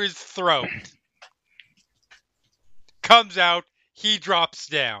through his throat. Comes out, he drops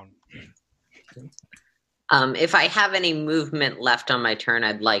down. If I have any movement left on my turn,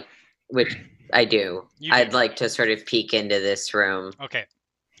 I'd like, which I do, I'd like to sort of peek into this room. Okay.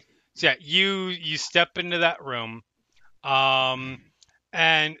 So yeah, you step into that room,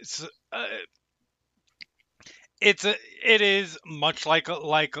 and It is much like a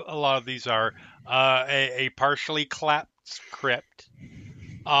lot of these are a partially collapsed crypt.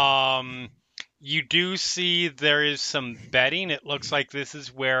 You do see there is some bedding. It looks like this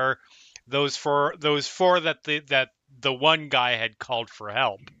is where those four that the one guy had called for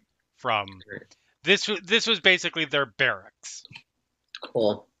help from. This was basically their barracks.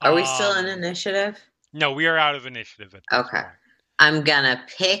 Cool. Are we still in initiative? No, we are out of initiative at this point. I'm gonna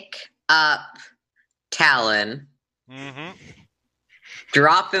pick up Talon. Mm-hmm.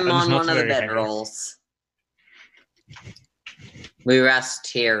 Drop him on one of the bedrolls. We rest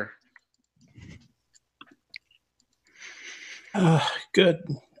here. Good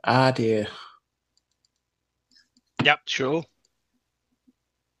idea. Yep. Sure.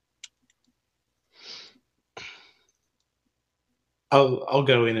 I'll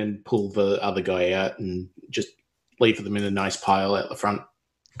go in and pull the other guy out and just leave them in a nice pile out the front.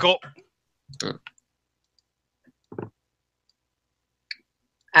 Cool.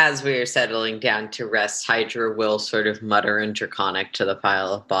 As we are settling down to rest, Hydra will sort of mutter in Draconic to the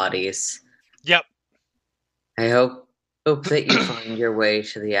pile of bodies. Yep. I hope that you find your way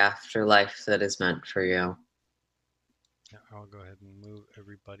to the afterlife that is meant for you. Yeah, I'll go ahead and move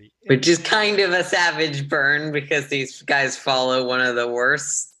everybody. Which is kind of a savage burn because these guys follow one of the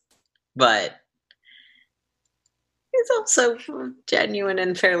worst, but it's also genuine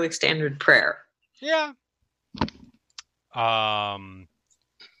and fairly standard prayer. Yeah.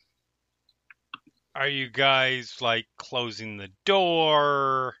 Are you guys like closing the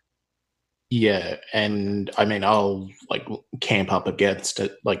door? Yeah, and I mean I'll like camp up against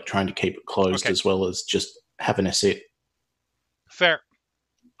it, like trying to keep it closed as well as just having a sit. Fair.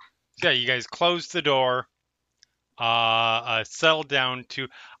 So yeah, you guys close the door. Settle down to.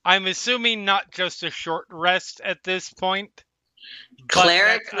 I'm assuming not just a short rest at this point.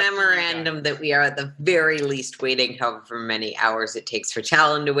 Cleric memorandum that we are at the very least waiting however many hours it takes for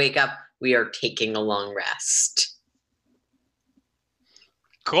Talon to wake up. We are taking a long rest.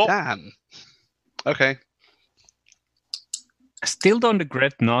 Cool. Damn. Okay. I still don't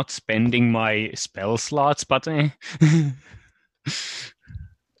regret not spending my spell slots, but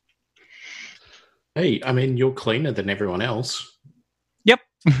Hey, I mean you're cleaner than everyone else. Yep.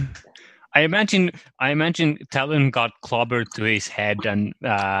 I imagine Talon got clobbered to his head, and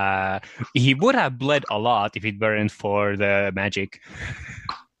he would have bled a lot if it weren't for the magic.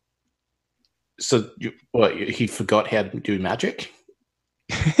 So, he forgot how to do magic?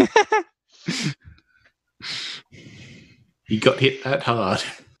 He got hit that hard.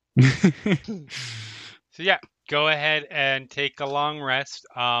 So yeah, go ahead and take a long rest.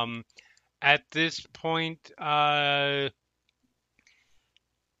 At this point,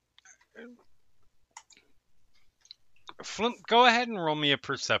 Flint, go ahead and roll me a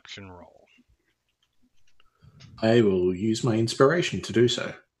perception roll. I will use my inspiration to do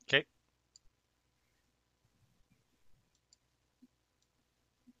so. Okay.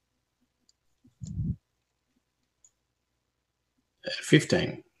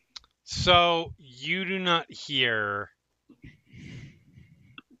 15. So you do not hear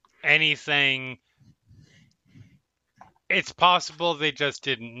anything. It's possible they just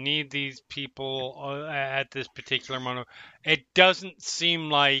didn't need these people at this particular moment. It doesn't seem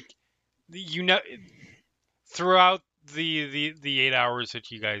like, throughout the 8 hours that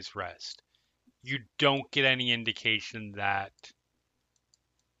you guys rest, you don't get any indication that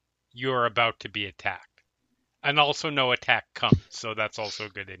you're about to be attacked. And also no attack comes, so that's also a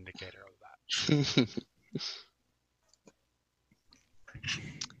good indicator of that.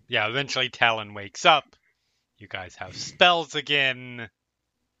 Yeah, eventually Talon wakes up. You guys have spells again.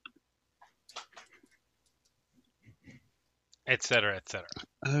 Etc., etc.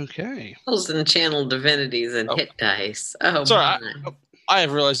 Okay. Spells and channel divinities and hit dice. Oh, sorry, my. I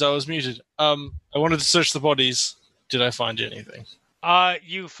have realized I was muted. I wanted to search the bodies. Did I find anything?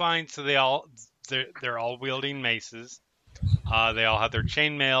 You find, so they're all wielding maces. They all have their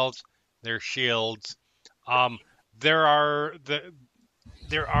chainmails, their shields. There are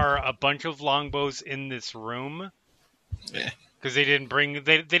a bunch of longbows in this room. Yeah. Because they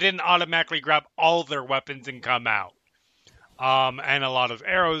didn't automatically grab all their weapons and come out. And a lot of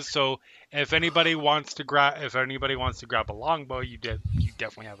arrows. So if anybody wants to grab a longbow, you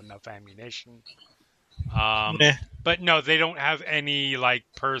definitely have enough ammunition. But no, they don't have any like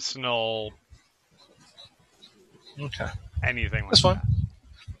personal. Okay. Anything like That's fine. that.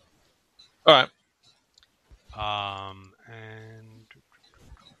 All right. And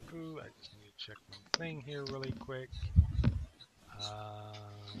I just need to check one thing here really quick.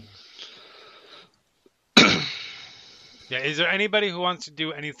 Yeah, is there anybody who wants to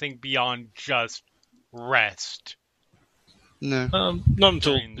do anything beyond just rest? No. Not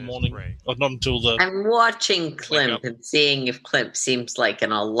until During the this morning. break. Or not until the. I'm watching up. Klimp and seeing if Klimp seems like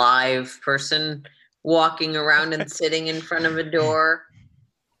an alive person walking around and sitting in front of a door,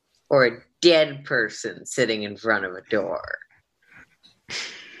 or a dead person sitting in front of a door,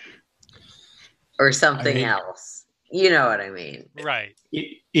 or something else. You know what I mean? Right.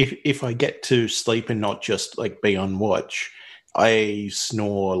 If I get to sleep and not just like be on watch, I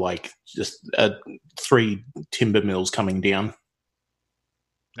snore like just 3 timber mills coming down.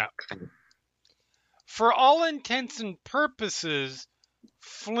 No. For all intents and purposes,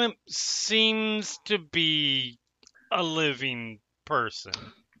 Flimp seems to be a living person.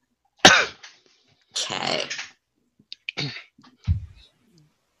 Okay.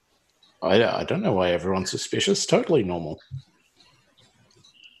 I don't know why everyone's suspicious. Totally normal.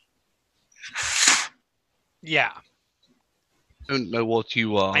 Yeah. I don't know what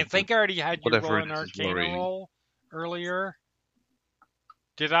you are. I think I already had you whatever roll it an is is Arcana worrying. roll earlier.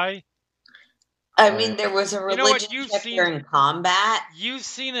 Did I? I mean, there was a You know what? religion check during combat. You've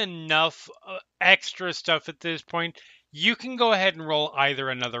seen enough extra stuff at this point. You can go ahead and roll either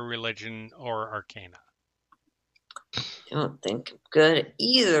another religion or Arcana. I don't think I'm good at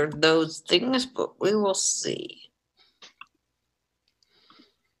either of those things, but we will see.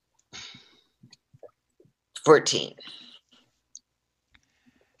 14.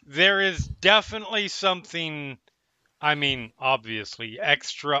 There is definitely something, I mean, obviously,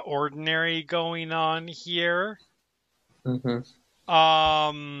 extraordinary going on here. Mm-hmm.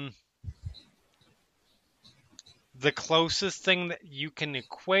 The closest thing that you can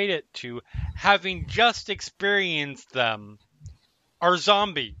equate it to, having just experienced them, are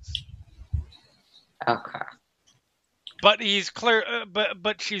zombies. Okay. But he's clear.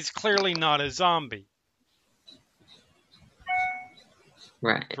 But she's clearly not a zombie.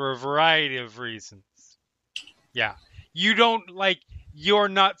 Right. For a variety of reasons. Yeah. You're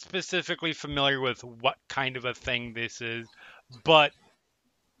not specifically familiar with what kind of a thing this is, but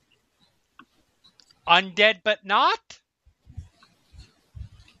undead but not?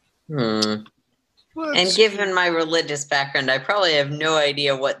 And given my religious background, I probably have no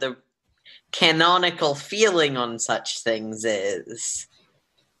idea what the canonical feeling on such things is.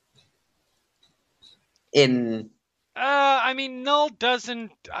 I mean, Null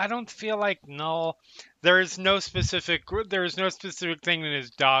doesn't. I don't feel like Null. There is no specific thing in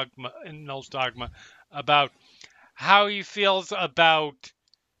his dogma, in Null's dogma, about how he feels about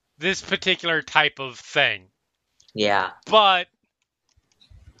this particular type of thing. Yeah. But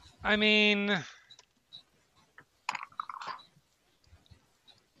I mean,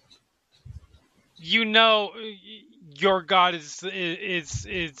 your god is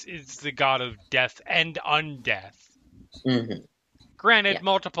the god of death and undeath. Mm-hmm. Granted,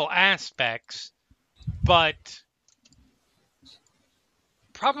 multiple aspects, but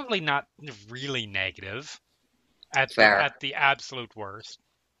probably not really negative at the absolute worst.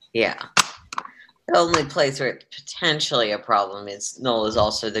 Yeah. The only place where it's potentially a problem is Null is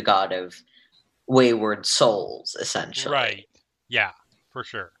also the god of wayward souls, essentially. Right. Yeah, for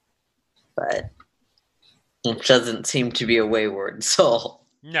sure. But it doesn't seem to be a wayward soul.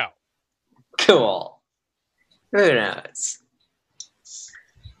 No. Cool. Who knows?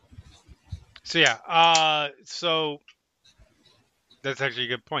 So yeah, so that's actually a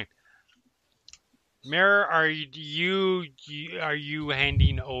good point. Mirror, are you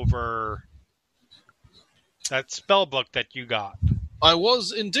handing over that spell book that you got? I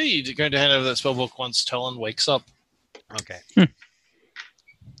was indeed going to hand over that spell book once Talon wakes up. Okay.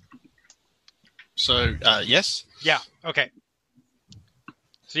 So, yes? Yeah, okay.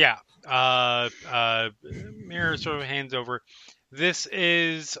 So yeah, Mirror sort of hands over. This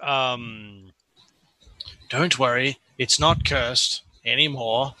is, Don't worry, it's not cursed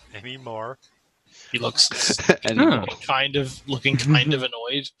anymore. He looks kind of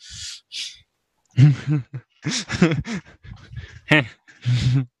annoyed.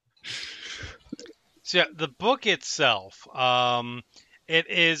 So yeah, the book itself, it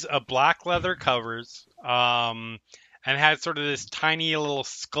is a black leather covers, and has sort of this tiny little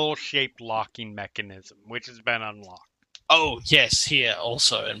skull-shaped locking mechanism, which has been unlocked. Oh, yes, here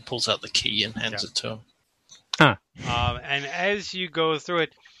also, and pulls out the key and hands it to him. And as you go through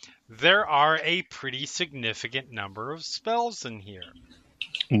it, there are a pretty significant number of spells in here.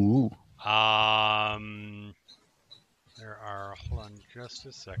 Ooh. There are, hold on just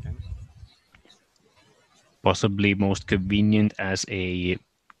a second. Possibly most convenient as a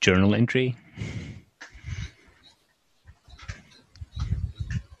journal entry.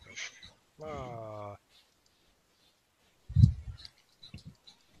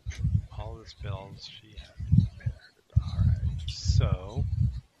 All this spells she had prepared. All right, so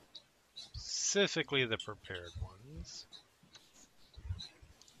specifically the prepared ones.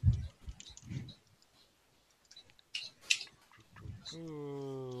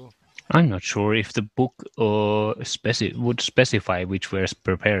 I'm not sure if the book would specify which were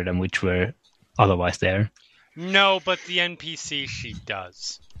prepared and which were otherwise there. No, but the NPC sheet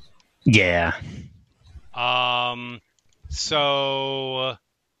does. Yeah. So,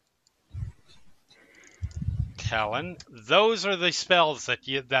 Talon, those are the spells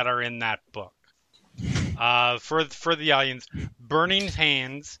that are in that book. For the audience, Burning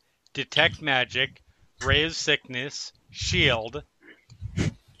Hands, Detect Magic, Ray of Sickness, Shield,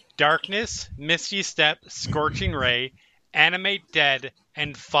 Darkness, Misty Step, Scorching Ray, Animate Dead,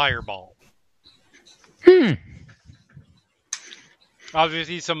 and Fireball.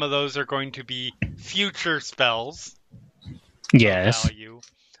 Obviously, some of those are going to be future spells. Yes. Value.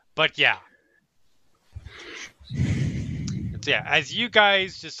 But yeah. So yeah, as you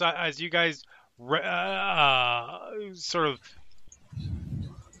guys sort of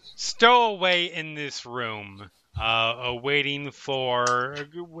stow away in this room, waiting for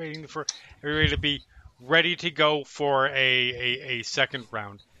everybody to be ready to go for a second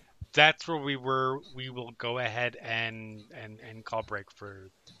round. That's where we were. We will go ahead and call break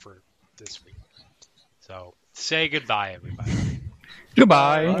for this week. So say goodbye, everybody.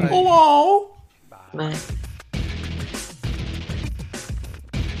 Goodbye. Bye. Hello. Bye. Bye.